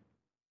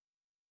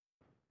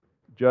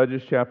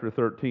 Judges chapter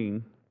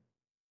 13,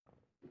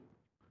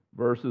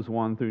 verses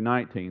 1 through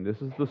 19.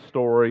 This is the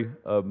story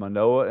of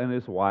Manoah and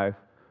his wife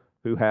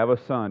who have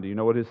a son. Do you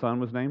know what his son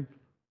was named?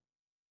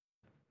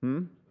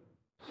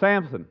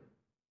 Samson.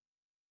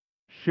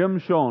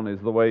 Shimshon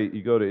is the way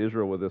you go to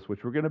Israel with this,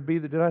 which we're going to be.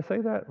 Did I say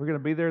that? We're going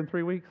to be there in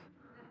 3 weeks?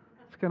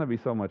 It's going to be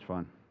so much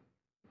fun.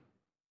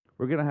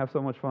 We're going to have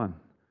so much fun.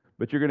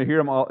 But you're going to hear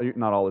them all,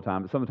 not all the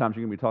time, but sometimes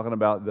you're going to be talking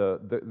about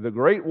the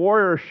great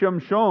warrior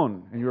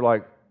Shimshon. And you're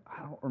like,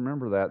 I don't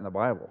remember that in the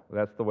Bible.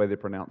 That's the way they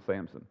pronounce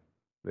Samson.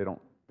 They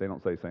don't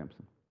say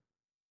Samson.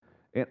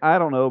 And I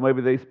don't know,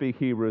 maybe they speak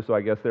Hebrew, so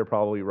I guess they're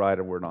probably right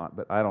and we're not.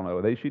 But I don't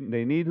know.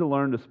 They need to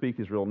learn to speak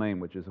his real name,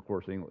 which is, of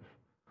course, English.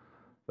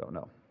 So,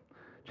 no.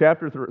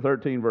 Chapter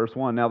 13, verse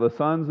 1. Now the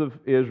sons of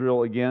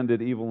Israel again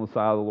did evil in the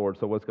sight of the Lord.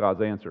 So what's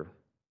God's answer?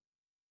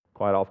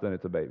 Quite often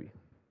it's a baby.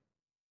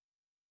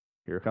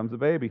 Here comes a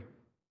baby.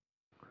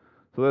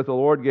 So that the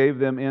Lord gave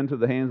them into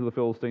the hands of the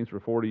Philistines for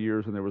 40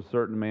 years, and there was a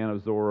certain man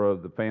of Zorah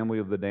of the family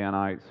of the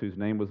Danites, whose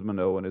name was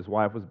Manoah, and his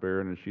wife was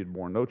barren, and she had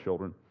borne no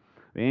children.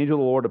 The angel of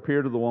the Lord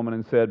appeared to the woman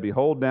and said,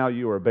 Behold, now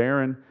you are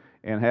barren,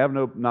 and have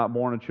not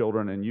borne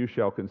children, and you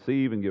shall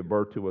conceive and give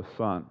birth to a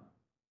son.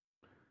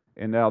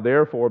 And now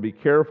therefore be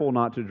careful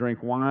not to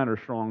drink wine or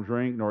strong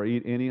drink, nor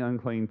eat any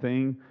unclean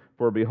thing,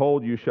 for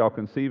behold, you shall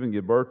conceive and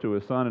give birth to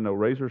a son, and no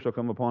razor shall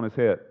come upon his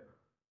head.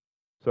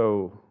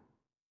 So,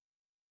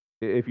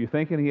 if you're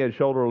thinking he had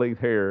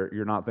shoulder-length hair,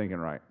 you're not thinking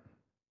right.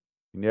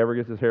 He never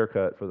gets his hair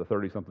cut for the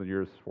 30-something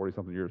years,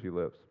 40-something years he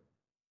lives.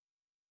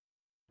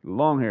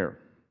 Long hair.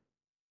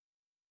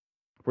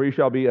 For he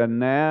shall be a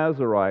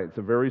Nazarite. It's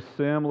a very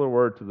similar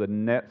word to the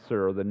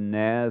Netzer or the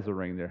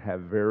Nazarene. They have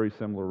very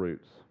similar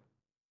roots.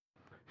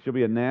 He shall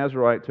be a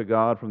Nazarite to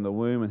God from the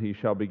womb, and he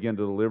shall begin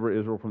to deliver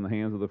Israel from the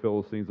hands of the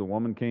Philistines. The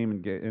woman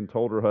came and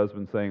told her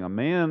husband, saying, A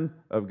man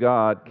of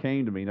God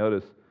came to me.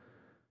 Notice,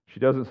 she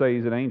doesn't say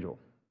he's an angel,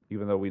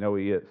 even though we know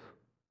he is.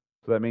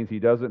 So that means she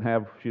doesn't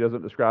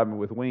describe him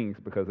with wings,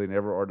 because they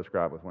never are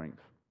described with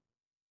wings.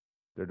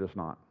 They're just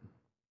not.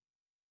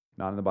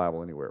 Not in the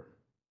Bible anywhere.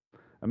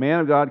 A man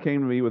of God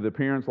came to me with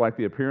appearance like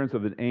the appearance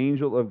of an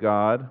angel of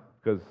God.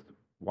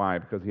 Why?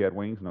 Because he had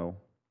wings? No.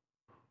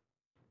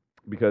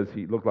 Because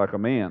he looked like a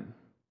man.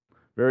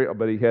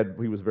 But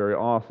he was very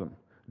awesome.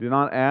 Did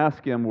not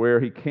ask him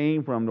where he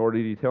came from, nor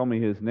did he tell me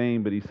his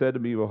name, but he said to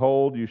me,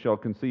 Behold, you shall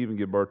conceive and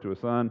give birth to a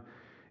son,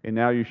 and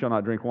now you shall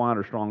not drink wine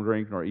or strong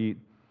drink, nor eat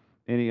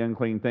any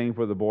unclean thing,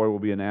 for the boy will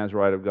be a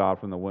Nazarite of God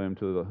from the womb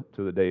to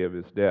the day of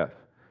his death.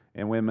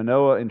 And when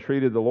Manoah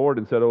entreated the Lord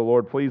and said, O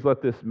Lord, please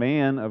let this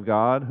man of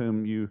God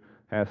whom you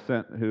have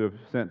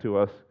sent to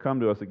us come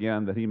to us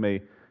again, that he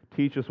may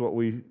teach us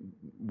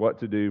what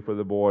to do for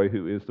the boy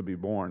who is to be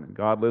born. And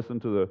God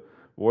listened to the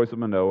voice of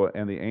Manoah,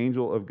 and the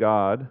angel of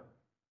God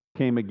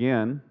came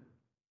again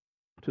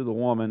to the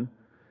woman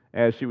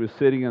as she was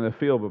sitting in the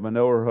field, but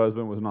Manoah, her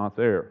husband, was not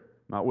there,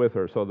 not with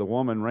her. So the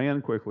woman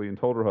ran quickly and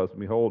told her husband,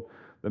 Behold,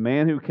 the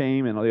man who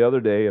came in the other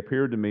day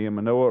appeared to me, and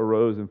Manoah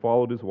arose and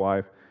followed his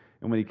wife.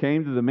 And when he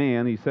came to the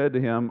man, he said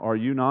to him, Are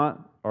you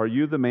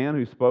the man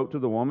who spoke to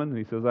the woman? And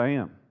he says, I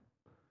am.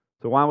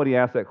 So why would he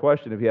ask that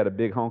question if he had a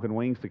big honking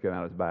wing sticking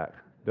out his back?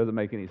 It doesn't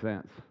make any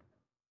sense.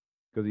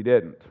 Because he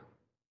didn't.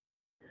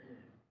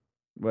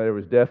 But he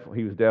was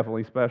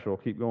definitely special.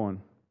 Keep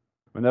going.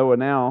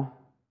 Manoah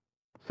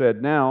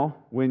said, Now,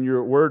 when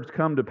your words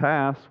come to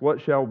pass, what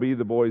shall be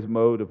the boy's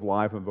mode of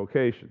life and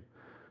vocation?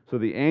 So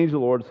the angel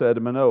of the Lord said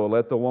to Manoah,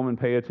 Let the woman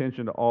pay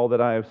attention to all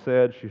that I have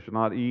said. She shall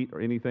not eat or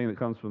anything that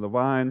comes from the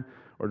vine,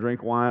 or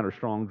drink wine or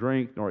strong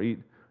drink, nor eat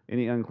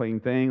any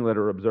unclean thing. Let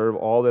her observe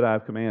all that I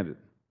have commanded.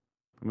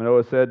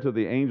 Manoah said to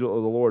the angel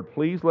of the Lord,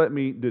 Please let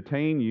me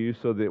detain you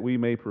so that we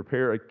may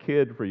prepare a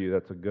kid for you.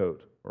 That's a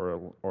goat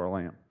or a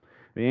lamb.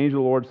 The angel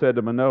of the Lord said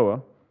to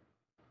Manoah,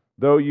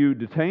 Though you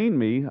detain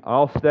me,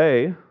 I'll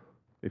stay,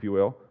 if you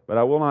will, but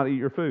I will not eat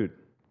your food.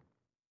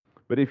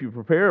 But if you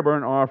prepare a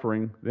burnt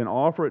offering, then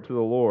offer it to the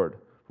Lord.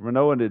 For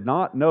Manoah did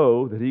not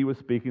know that he was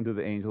speaking to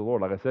the angel of the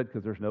Lord. Like I said,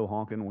 because there's no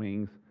honking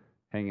wings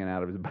hanging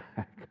out of his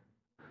back.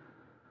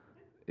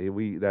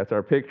 That's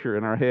our picture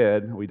in our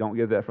head. We don't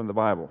get that from the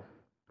Bible.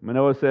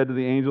 Manoah said to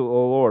the angel of the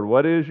Lord,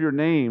 What is your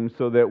name,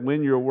 so that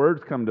when your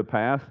words come to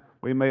pass,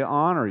 we may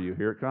honor you?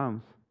 Here it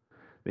comes.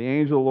 The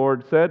angel of the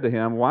Lord said to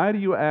him, Why do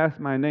you ask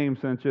my name,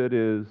 since it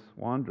is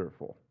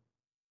wonderful?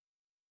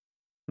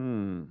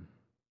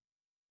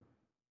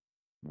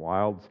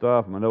 Wild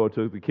stuff. Manoah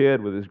took the kid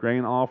with his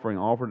grain offering,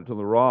 offered it to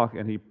the rock,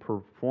 and he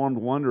performed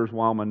wonders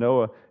while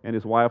Manoah and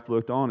his wife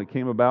looked on. It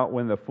came about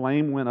when the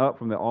flame went up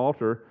from the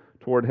altar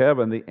toward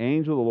heaven, the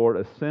angel of the Lord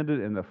ascended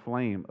in the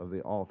flame of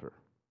the altar.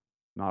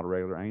 Not a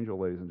regular angel,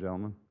 ladies and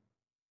gentlemen.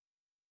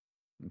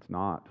 It's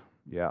not.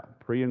 Yeah,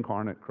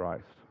 pre-incarnate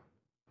Christ.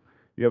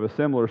 You have a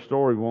similar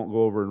story. We won't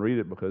go over and read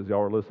it because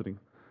y'all are listening,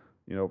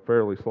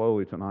 fairly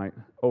slowly tonight.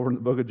 Over in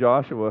the book of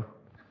Joshua,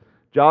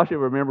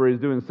 remember, is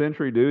doing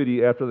sentry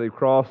duty after they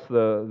cross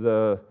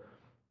the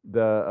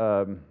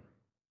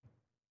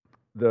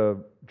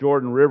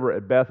Jordan River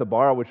at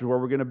Bethabara, which is where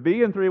we're going to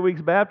be in 3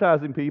 weeks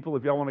baptizing people,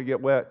 if y'all want to get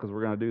wet, because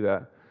we're going to do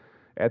that.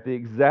 at the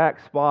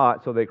exact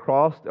spot. So they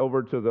crossed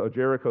over to the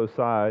Jericho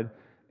side,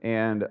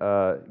 and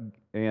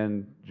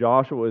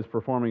Joshua is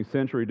performing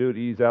sentry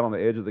duty. He's out on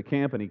the edge of the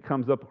camp, and he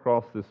comes up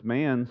across this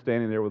man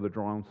standing there with a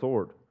drawn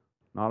sword.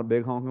 Not a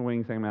big honking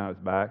wings hanging out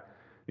his back.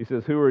 He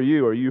says, "Who are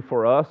you? Are you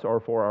for us or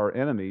for our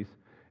enemies?"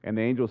 And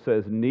the angel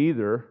says,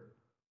 "Neither,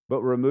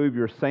 but remove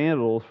your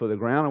sandals, for the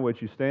ground on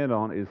which you stand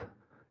on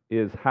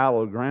is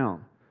hallowed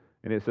ground."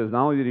 And it says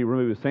not only did he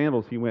remove his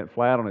sandals, he went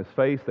flat on his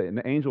face. And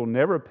the angel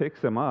never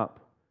picks him up,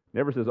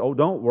 never says, "Oh,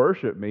 don't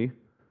worship me."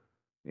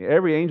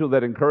 Every angel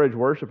that encouraged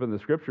worship in the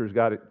Scriptures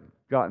got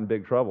in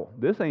big trouble.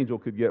 This angel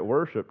could get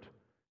worshipped.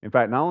 In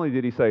fact, not only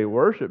did he say,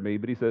 "Worship me,"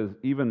 but he says,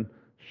 even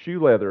shoe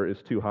leather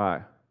is too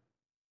high,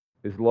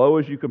 as low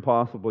as you can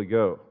possibly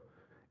go.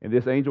 And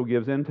this angel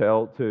gives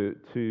intel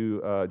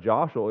to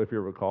Joshua, if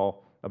you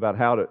recall, about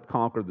how to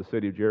conquer the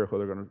city of Jericho.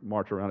 They're going to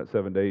march around it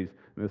 7 days.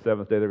 And the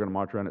seventh day, they're going to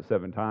march around it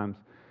 7 times.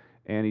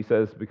 And he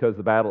says, because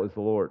the battle is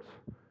the Lord's.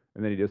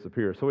 And then he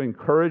disappears. So he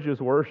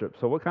encourages worship.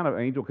 So what kind of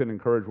angel can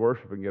encourage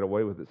worship and get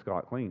away with it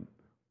scot-clean?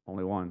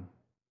 Only one.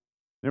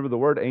 Remember, the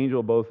word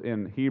angel, both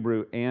in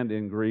Hebrew and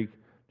in Greek,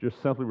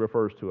 just simply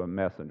refers to a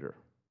messenger.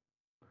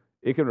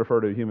 It can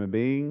refer to a human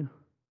being.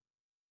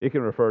 It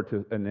can refer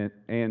to an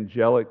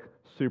angelic,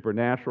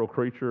 supernatural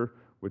creature,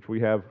 which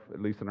we have,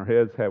 at least in our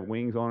heads, have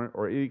wings on it.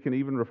 Or it can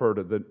even refer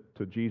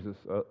to Jesus,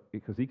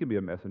 because he can be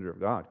a messenger of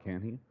God,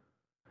 can't he?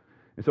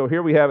 And so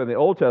here we have in the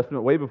Old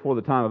Testament, way before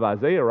the time of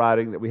Isaiah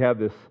writing, that we have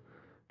this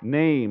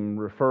name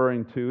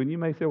referring to, and you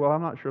may say, "Well,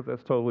 I'm not sure if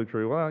that's totally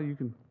true." Well,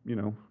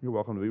 you're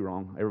welcome to be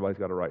wrong. Everybody's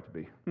got a right to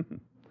be.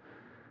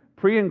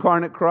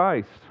 Pre-incarnate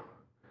Christ.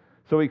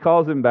 So he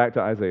calls him back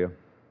to Isaiah.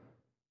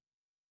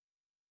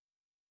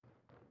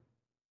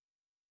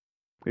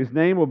 His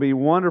name will be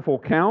Wonderful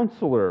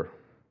Counselor,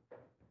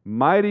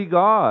 Mighty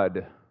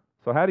God.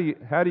 So how do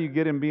you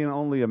get him being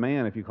only a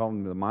man if you call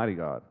him the Mighty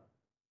God?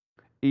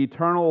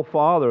 Eternal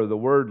Father. The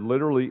word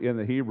literally in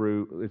the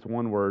Hebrew, it's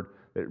one word.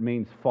 It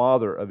means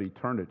Father of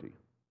eternity.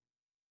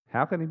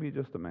 How can he be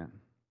just a man?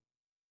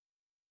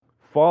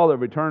 Father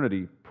of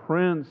eternity,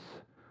 Prince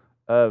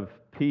of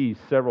Peace.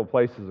 Several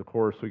places, of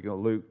course. We can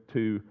Luke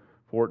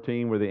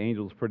 2:14, where the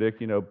angels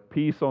predict,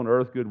 peace on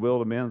earth, goodwill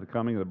to men, the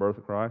coming of the birth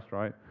of Christ,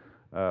 right?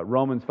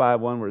 Romans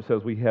 5:1, where it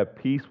says we have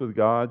peace with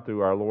God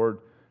through our Lord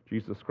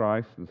Jesus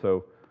Christ. And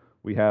so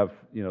we have,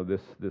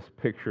 this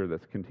picture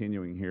that's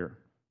continuing here.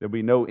 There'll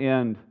be no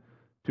end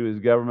to his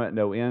government,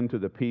 no end to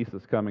the peace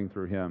that's coming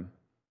through him.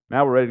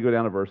 Now we're ready to go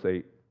down to verse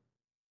 8.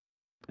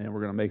 And we're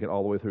going to make it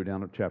all the way through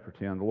down to chapter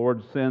 10. The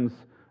Lord sends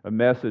a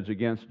message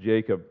against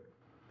Jacob,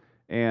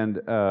 and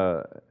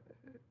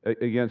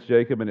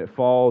it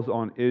falls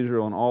on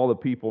Israel, and all the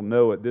people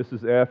know it. This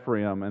is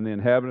Ephraim and the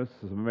inhabitants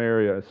of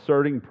Samaria,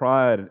 asserting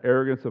pride and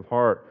arrogance of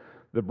heart.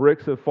 The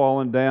bricks have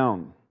fallen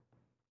down,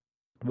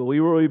 but we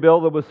will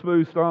rebuild them with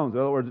smooth stones.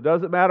 In other words, it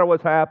doesn't matter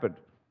what's happened.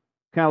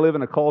 Kind of live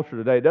in a culture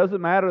today. It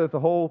doesn't matter that the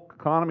whole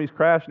economy's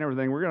crashed and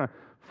everything. We're going to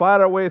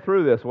fight our way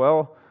through this.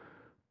 Well,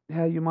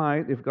 yeah, you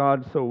might if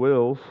God so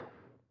wills.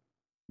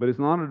 But it's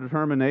not a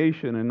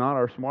determination and not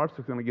our smarts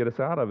that's going to get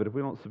us out of it. If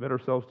we don't submit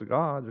ourselves to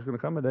God, there's going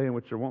to come a day in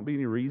which there won't be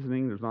any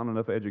reasoning, there's not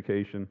enough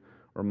education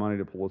or money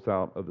to pull us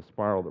out of the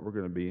spiral that we're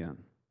going to be in.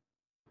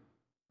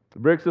 The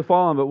bricks have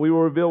fallen, but we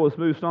will rebuild with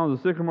smooth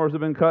stones. The sycamores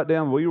have been cut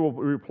down, but we will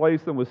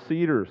replace them with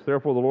cedars.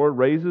 Therefore the Lord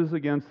raises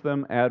against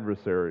them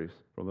adversaries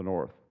from the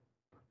north,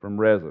 from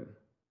Rezin,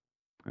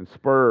 and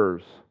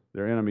spurs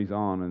their enemies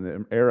on, and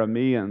the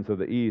Arameans of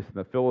the east, and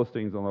the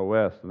Philistines on the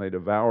west, and they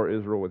devour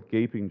Israel with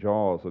gaping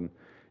jaws. And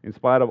in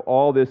spite of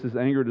all this, his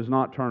anger does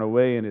not turn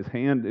away, and his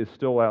hand is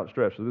still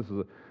outstretched.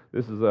 So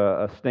this is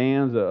a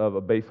stanza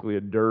of basically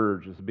a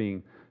dirge that's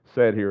being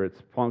said here.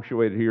 It's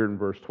punctuated here in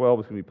verse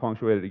 12. It's going to be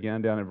punctuated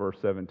again down in verse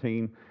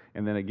 17,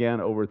 and then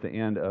again over at the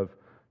end of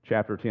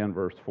chapter 10,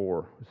 verse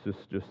 4.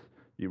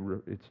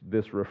 It's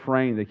this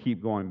refrain they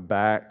keep going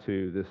back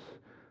to. This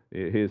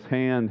his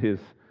hand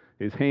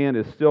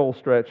is still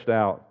stretched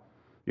out.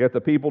 Yet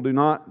the people do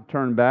not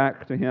turn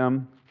back to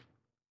him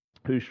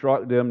who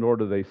struck them, nor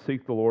do they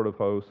seek the Lord of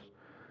hosts.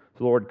 So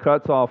the Lord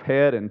cuts off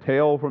head and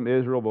tail from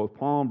Israel, both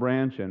palm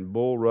branch and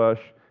bulrush,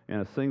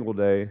 in a single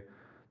day.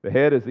 The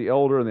head is the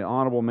elder and the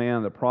honorable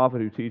man. The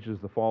prophet who teaches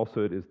the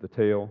falsehood is the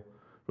tail.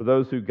 For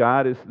those who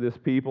guide this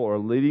people are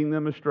leading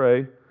them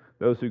astray.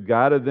 Those who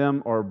guided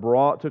them are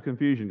brought to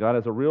confusion. God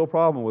has a real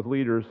problem with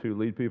leaders who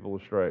lead people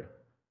astray.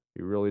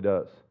 He really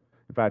does.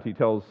 In fact, he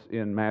tells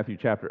in Matthew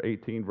chapter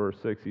 18, verse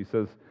 6, he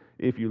says,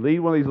 if you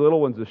lead one of these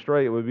little ones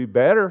astray, it would be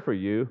better for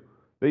you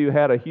that you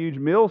had a huge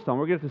millstone.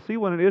 We're going to see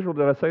one in Israel.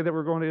 Did I say that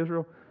we're going to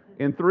Israel?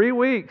 In 3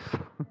 weeks,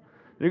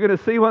 you're going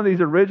to see one of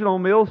these original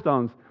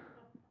millstones.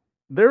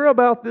 They're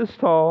about this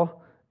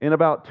tall and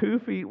about 2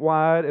 feet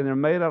wide, and they're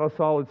made out of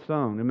solid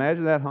stone.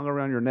 Imagine that hung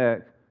around your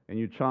neck, and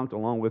you chunked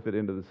along with it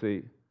into the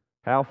sea.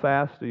 How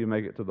fast do you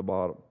make it to the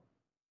bottom?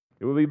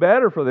 It would be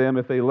better for them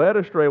if they led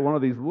astray one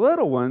of these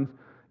little ones.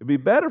 It would be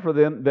better for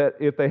them that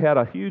if they had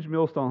a huge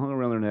millstone hung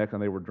around their neck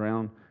and they were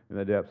drowned in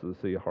the depths of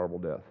the sea, a horrible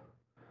death.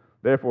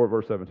 Therefore,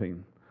 verse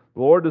 17, the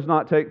Lord does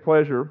not take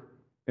pleasure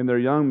in their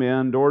young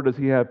men, nor does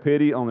he have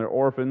pity on their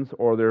orphans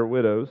or their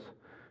widows.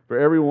 For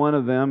every one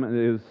of them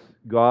is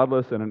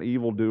godless and an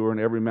evildoer, and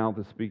every mouth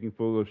is speaking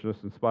foolishness.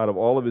 In spite of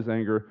all of his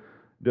anger,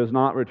 does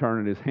not return,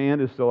 and his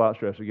hand is still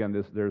outstretched.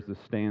 Again, there's this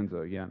stanza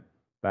again,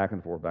 back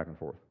and forth, back and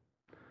forth.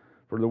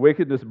 For the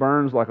wickedness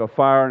burns like a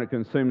fire, and it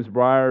consumes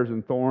briars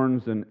and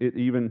thorns, and it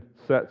even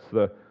sets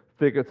the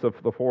thickets of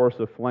the forest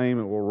aflame.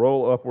 It will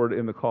roll upward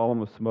in the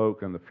column of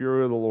smoke, and the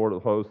fury of the Lord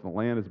of hosts, and the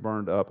land is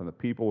burned up, and the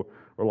people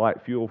are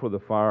like fuel for the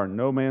fire, and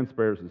no man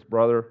spares his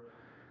brother.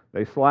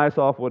 They slice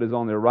off what is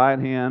on their right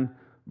hand,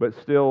 but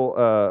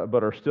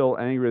are still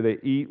angry. They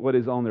eat what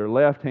is on their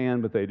left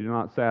hand, but they do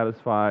not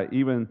satisfy.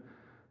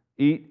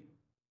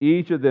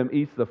 Each of them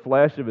eats the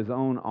flesh of his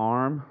own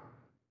arm.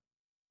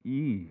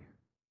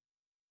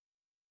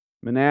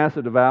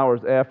 Manasseh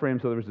devours Ephraim,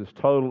 so there was this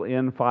total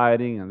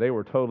infighting, and they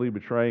were totally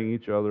betraying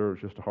each other. It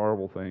was just a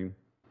horrible thing.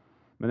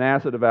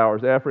 Manasseh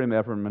devours Ephraim,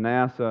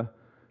 Manasseh.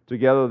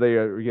 Together they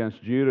are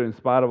against Judah. In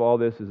spite of all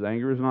this, his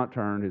anger is not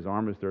turned. His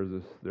arm is,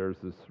 there's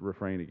this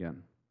refrain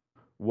again.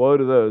 Woe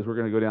to those. We're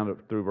going to go down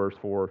through verse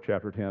 4 of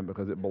chapter 10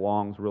 because it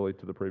belongs really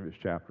to the previous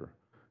chapter.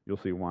 You'll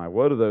see why.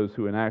 Woe to those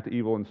who enact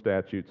evil in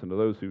statutes, and to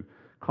those who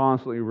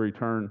constantly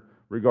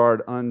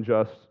regard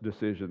unjust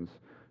decisions,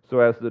 so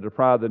as to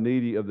deprive the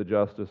needy of the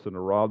justice and to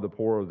rob the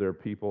poor of their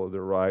people of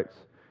their rights,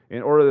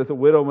 in order that the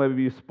widow may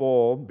be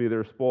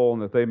their spoil,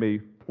 and that they may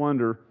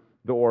plunder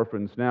the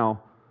orphans.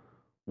 Now,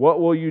 what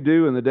will you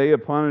do in the day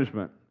of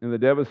punishment, in the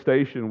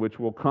devastation which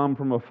will come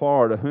from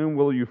afar? To whom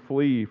will you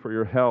flee for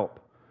your help?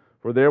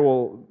 For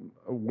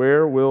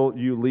where will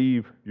you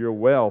leave your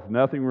wealth?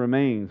 Nothing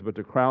remains but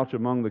to crouch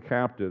among the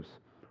captives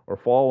or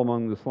fall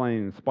among the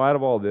slain. In spite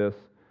of all this,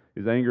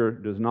 his anger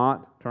does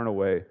not turn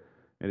away,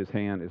 and his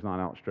hand is not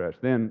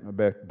outstretched. Then,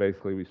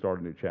 basically, we start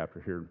a new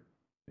chapter here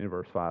in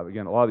verse 5.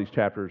 Again, a lot of these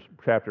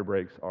chapter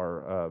breaks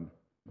are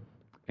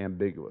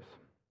ambiguous.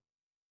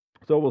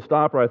 So we'll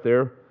stop right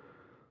there.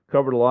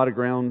 Covered a lot of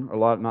ground,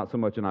 not so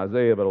much in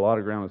Isaiah, but a lot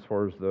of ground as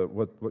far as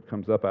what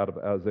comes up out of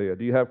Isaiah.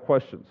 Do you have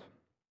questions?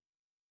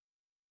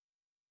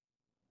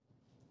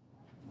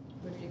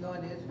 When are you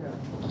going to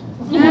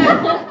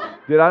Israel?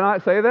 Did I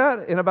not say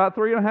that? In about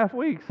 3.5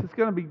 weeks. It's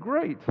going to be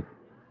great.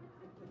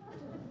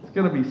 It's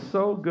going to be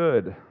so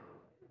good.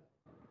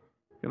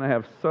 Going to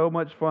have so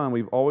much fun.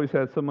 We've always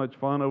had so much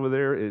fun over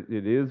there.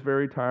 It is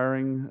very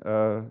tiring.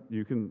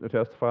 You can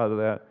testify to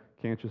that,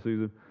 can't you,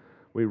 Susan?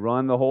 We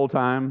run the whole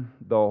time.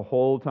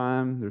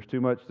 There's too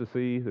much to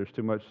see. There's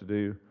too much to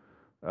do.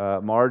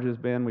 Marge has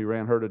been. We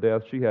ran her to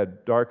death. She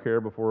had dark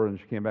hair before, and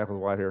she came back with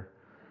white hair.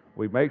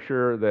 We make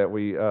sure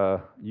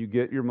that you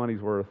get your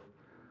money's worth,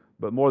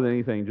 but more than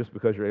anything, just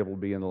because you're able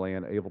to be in the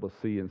land, able to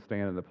see and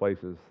stand in the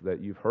places that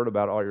you've heard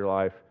about all your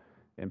life,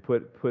 and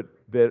put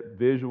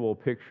visual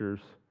pictures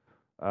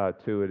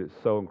to it. It's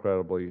so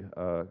incredibly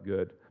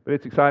good. But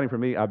it's exciting for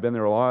me. I've been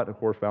there a lot. Of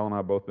course, Val and I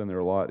have both been there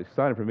a lot. It's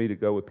exciting for me to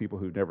go with people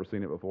who've never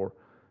seen it before,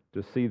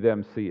 to see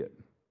them see it.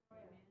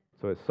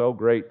 So it's so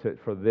great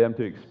for them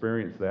to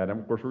experience that. And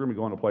of course, we're going to be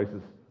going to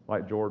places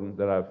like Jordan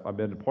that I've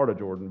been to part of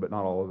Jordan, but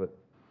not all of it.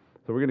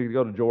 So we're going to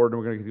go to Jordan.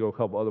 We're going to go a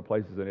couple other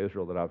places in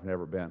Israel that I've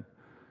never been.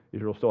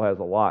 Israel still has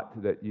a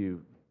lot that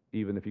you,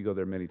 even if you go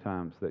there many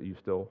times, that you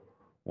still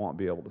won't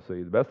be able to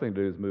see. The best thing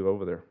to do is move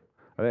over there.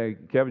 I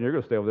think, Kevin, you're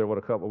going to stay over there,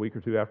 a week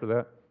or two after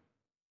that?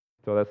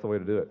 So that's the way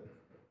to do it.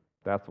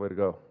 That's the way to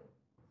go.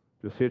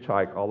 Just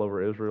hitchhike all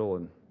over Israel,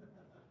 and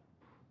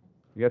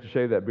you have to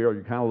shave that beard.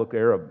 You kind of look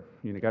Arab.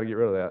 You got to get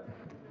rid of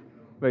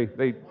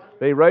that.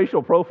 They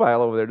racial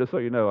profile over there, just so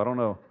you know. I don't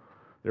know.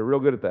 They're real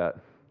good at that.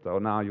 So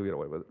now you'll get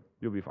away with it.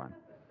 You'll be fine.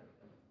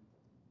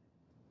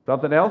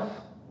 Something else?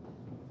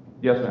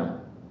 Yes, ma'am.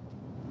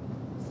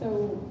 So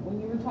when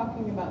you were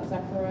talking about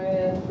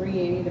Zechariah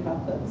 3:8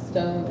 about the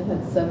stone that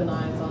had 7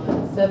 eyes on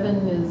it, 7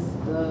 is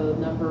the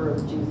number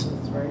of Jesus,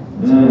 right?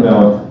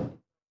 No.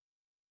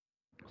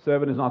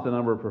 7 is not the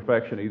number of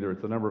perfection either.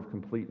 It's the number of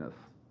completeness.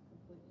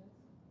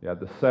 Yeah,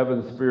 the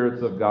 7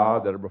 spirits of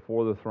God that are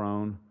before the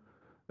throne.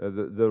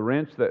 The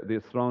wrench that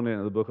is thrown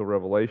in the book of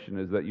Revelation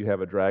is that you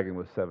have a dragon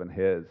with 7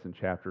 heads in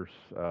chapters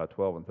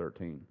 12 and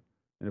 13.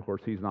 And of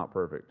course, he's not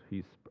perfect.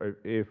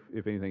 If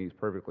anything, he's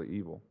perfectly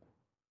evil.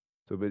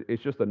 So, but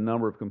it's just a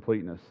number of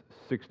completeness.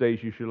 6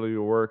 days you shall do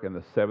your work, and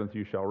the 7th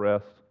you shall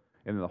rest,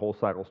 and then the whole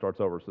cycle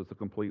starts over. So it's a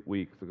complete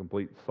week. It's a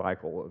complete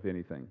cycle of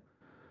anything.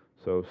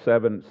 So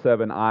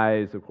seven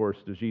eyes, of course.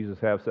 Does Jesus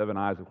have 7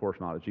 eyes? Of course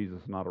not.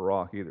 Jesus is not a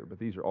rock either. But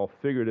these are all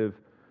figurative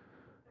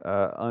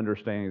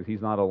understandings.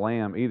 He's not a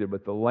lamb either.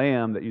 But the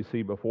lamb that you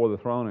see before the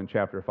throne in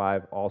chapter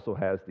 5 also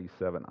has these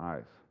 7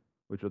 eyes,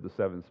 which are the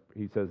 7.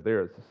 He says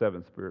there it's the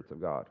 7 spirits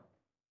of God,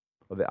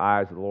 or the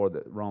eyes of the Lord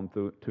that roam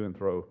to and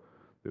fro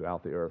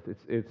throughout the earth.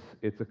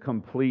 It's a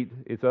complete.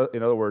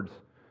 In other words,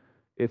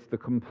 it's the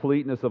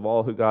completeness of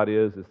all who God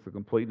is. It's the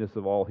completeness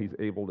of all He's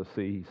able to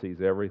see. He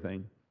sees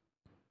everything.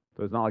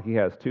 So it's not like He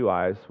has 2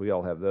 eyes. We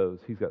all have those.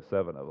 He's got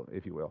 7 of them,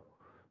 if you will.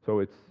 So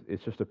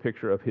it's just a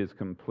picture of His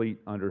complete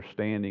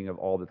understanding of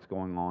all that's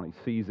going on. He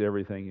sees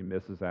everything. He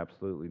misses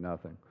absolutely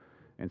nothing.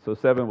 And so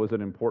 7 was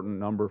an important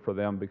number for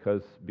them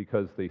because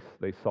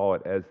they saw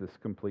it as this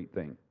complete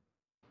thing.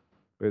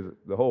 Because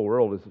the whole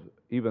world is,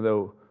 even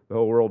though the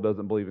whole world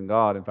doesn't believe in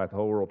God, in fact, the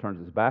whole world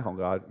turns its back on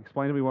God.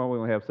 Explain to me why we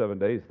only have 7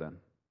 days then.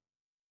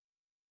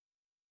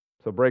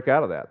 So break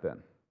out of that then.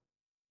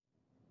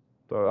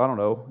 So I don't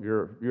know,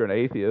 you're an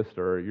atheist,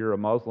 or you're a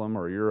Muslim,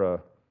 or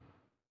you're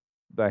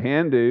the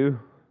Hindu.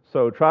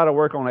 So try to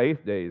work on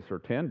 8 days or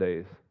 10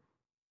 days.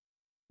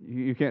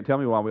 You can't tell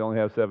me why we only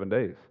have 7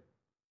 days,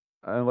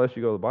 unless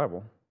you go to the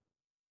Bible.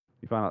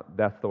 You find out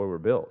that's the way we're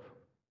built.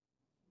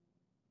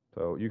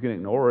 So you can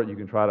ignore it, you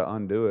can try to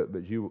undo it,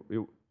 but you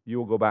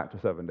will go back to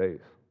 7 days.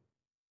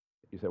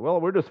 You say,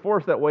 well, we're just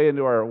forced that way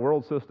into our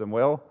world system.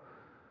 Well,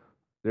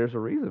 there's a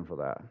reason for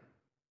that.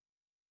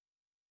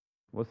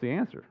 What's the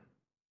answer?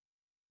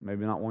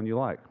 Maybe not one you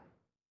like.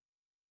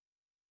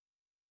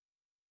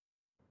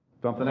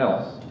 Something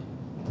else.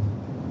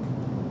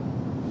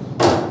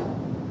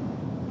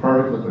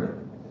 Perfectly clear.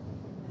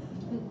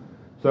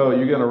 So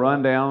you're going to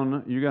run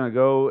down, you're going to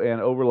go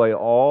and overlay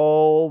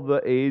all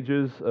the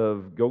ages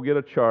of, go get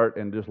a chart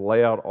and just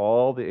lay out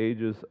all the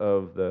ages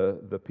of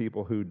the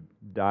people who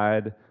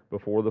died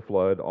before the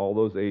flood, all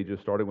those ages,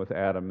 starting with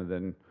Adam and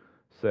then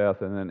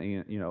Seth and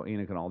then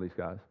Enoch and all these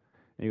guys.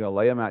 And you're going to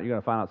lay them out. You're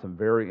going to find out some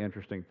very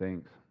interesting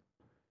things.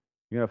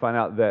 You're going to find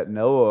out that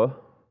Noah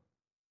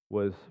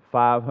was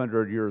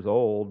 500 years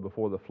old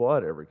before the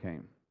flood ever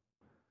came.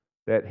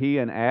 That he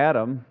and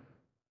Adam,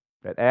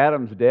 at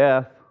Adam's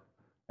death,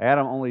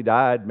 Adam only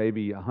died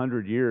maybe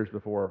 100 years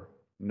before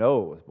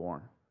Noah was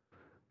born.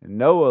 And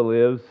Noah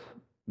lives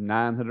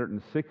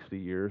 960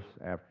 years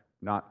after,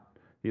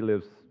 he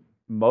lives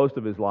most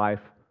of his life,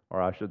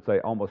 or I should say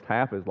almost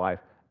half his life,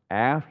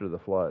 after the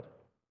flood.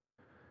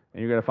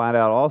 And you're going to find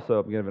out also,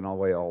 I'm giving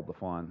away all the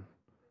fun.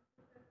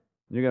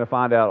 You're going to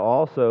find out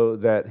also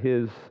that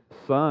his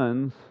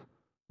sons,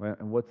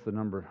 and what's the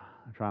number?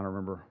 I'm trying to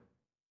remember.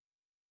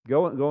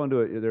 Go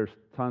into it. There's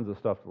tons of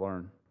stuff to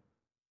learn.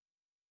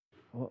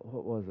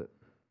 What was it?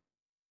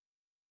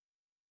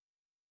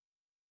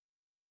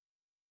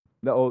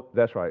 No, oh,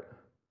 that's right.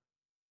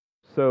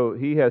 So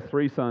he has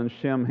 3 sons,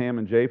 Shem, Ham,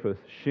 and Japheth.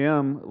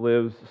 Shem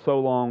lives so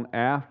long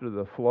after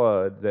the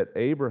flood that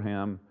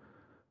Abraham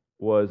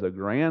was a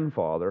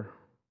grandfather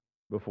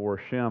before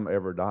Shem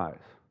ever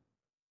dies.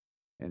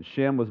 And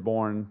Shem was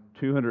born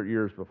 200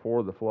 years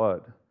before the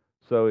flood.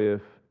 So if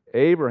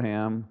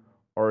Abraham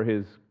or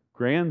his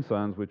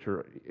grandsons, which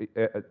are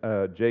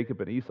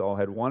Jacob and Esau,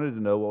 had wanted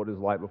to know what it was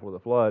like before the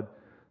flood,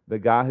 the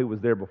guy who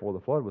was there before the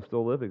flood was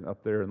still living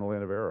up there in the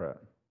land of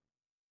Ararat.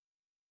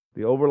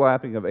 The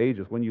overlapping of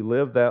ages, when you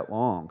live that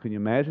long, can you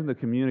imagine the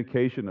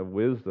communication of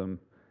wisdom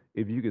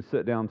if you could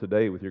sit down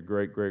today with your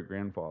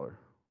great-great-grandfather?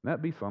 Wouldn't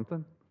that be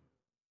something?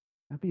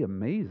 That'd be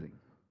amazing.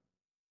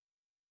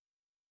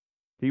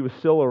 He was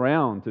still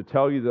around to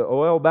tell you that, oh,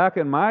 well, back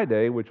in my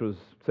day, which was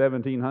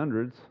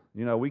 1700s,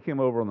 we came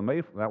over on the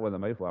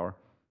Mayflower.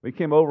 We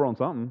came over on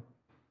something,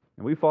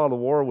 and we fought a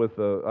war with,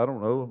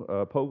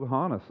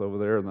 Pocahontas over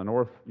there in the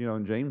north,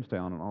 in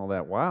Jamestown and all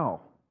that.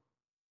 Wow.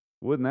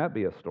 Wouldn't that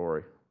be a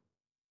story?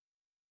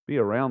 Be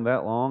around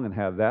that long and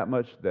have that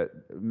much,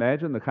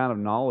 imagine the kind of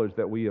knowledge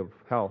that we have,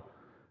 how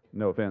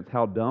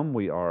dumb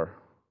we are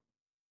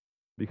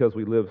because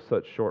we live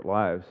such short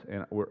lives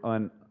and we're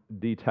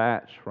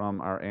detached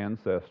from our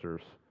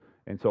ancestors.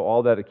 And so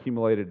all that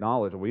accumulated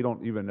knowledge, we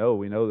don't even know.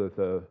 We know that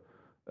the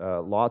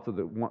lots of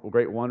the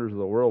great wonders of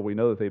the world, we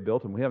know that they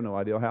built them. We have no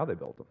idea how they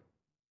built them.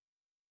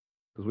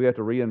 Because we have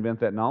to reinvent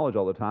that knowledge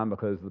all the time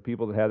because the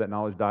people that have that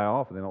knowledge die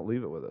off and they don't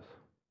leave it with us.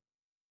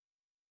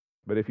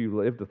 But if you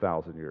lived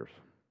 1,000 years,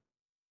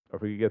 or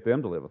if we could get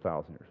them to live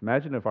 1,000 years,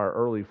 imagine if our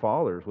early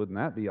fathers, wouldn't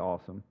that be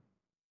awesome,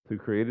 who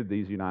created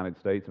these United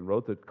States and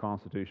wrote the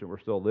Constitution we're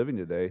still living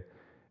today,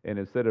 and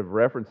instead of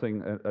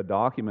referencing a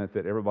document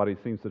that everybody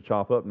seems to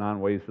chop up 9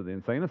 ways to the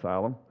insane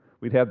asylum,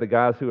 we'd have the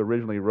guys who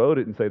originally wrote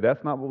it and say,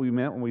 that's not what we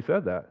meant when we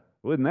said that.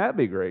 Wouldn't that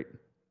be great?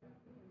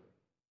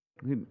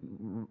 We'd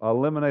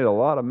eliminate a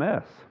lot of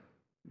mess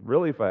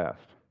really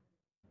fast.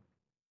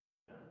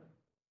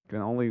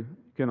 Can only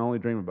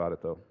dream about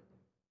it, though.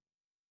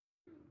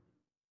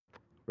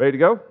 Ready to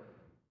go?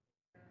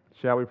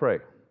 Shall we pray?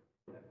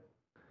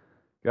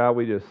 God,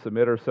 we just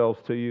submit ourselves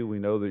to you. We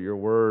know that your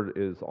word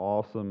is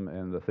awesome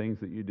and the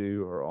things that you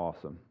do are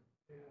awesome.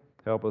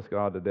 Help us,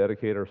 God, to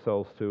dedicate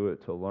ourselves to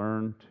it, to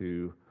learn,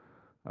 to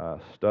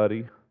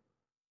study,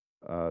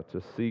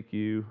 to seek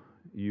you.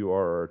 You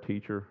are our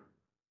teacher.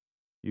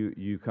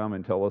 You come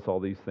and tell us all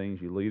these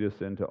things. You lead us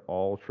into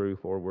all truth,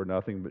 Lord. We're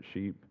nothing but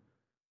sheep.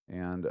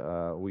 And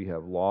we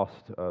have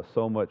lost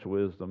so much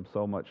wisdom,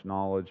 so much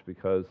knowledge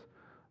because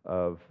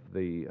of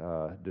the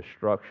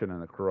destruction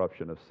and the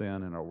corruption of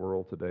sin in our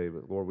world today.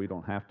 But Lord, we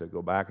don't have to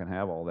go back and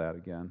have all that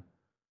again,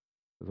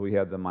 because we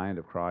have the mind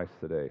of Christ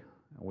today.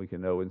 And we can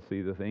know and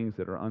see the things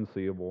that are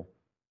unseeable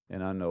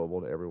and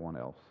unknowable to everyone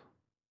else.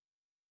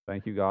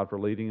 Thank you, God, for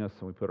leading us,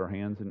 and we put our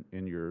hands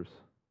in yours.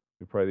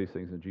 We pray these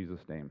things in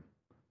Jesus' name.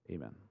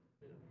 Amen.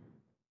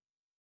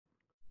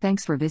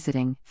 Thanks for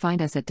visiting.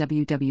 Find us at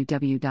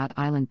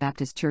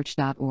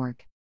www.islandbaptistchurch.org.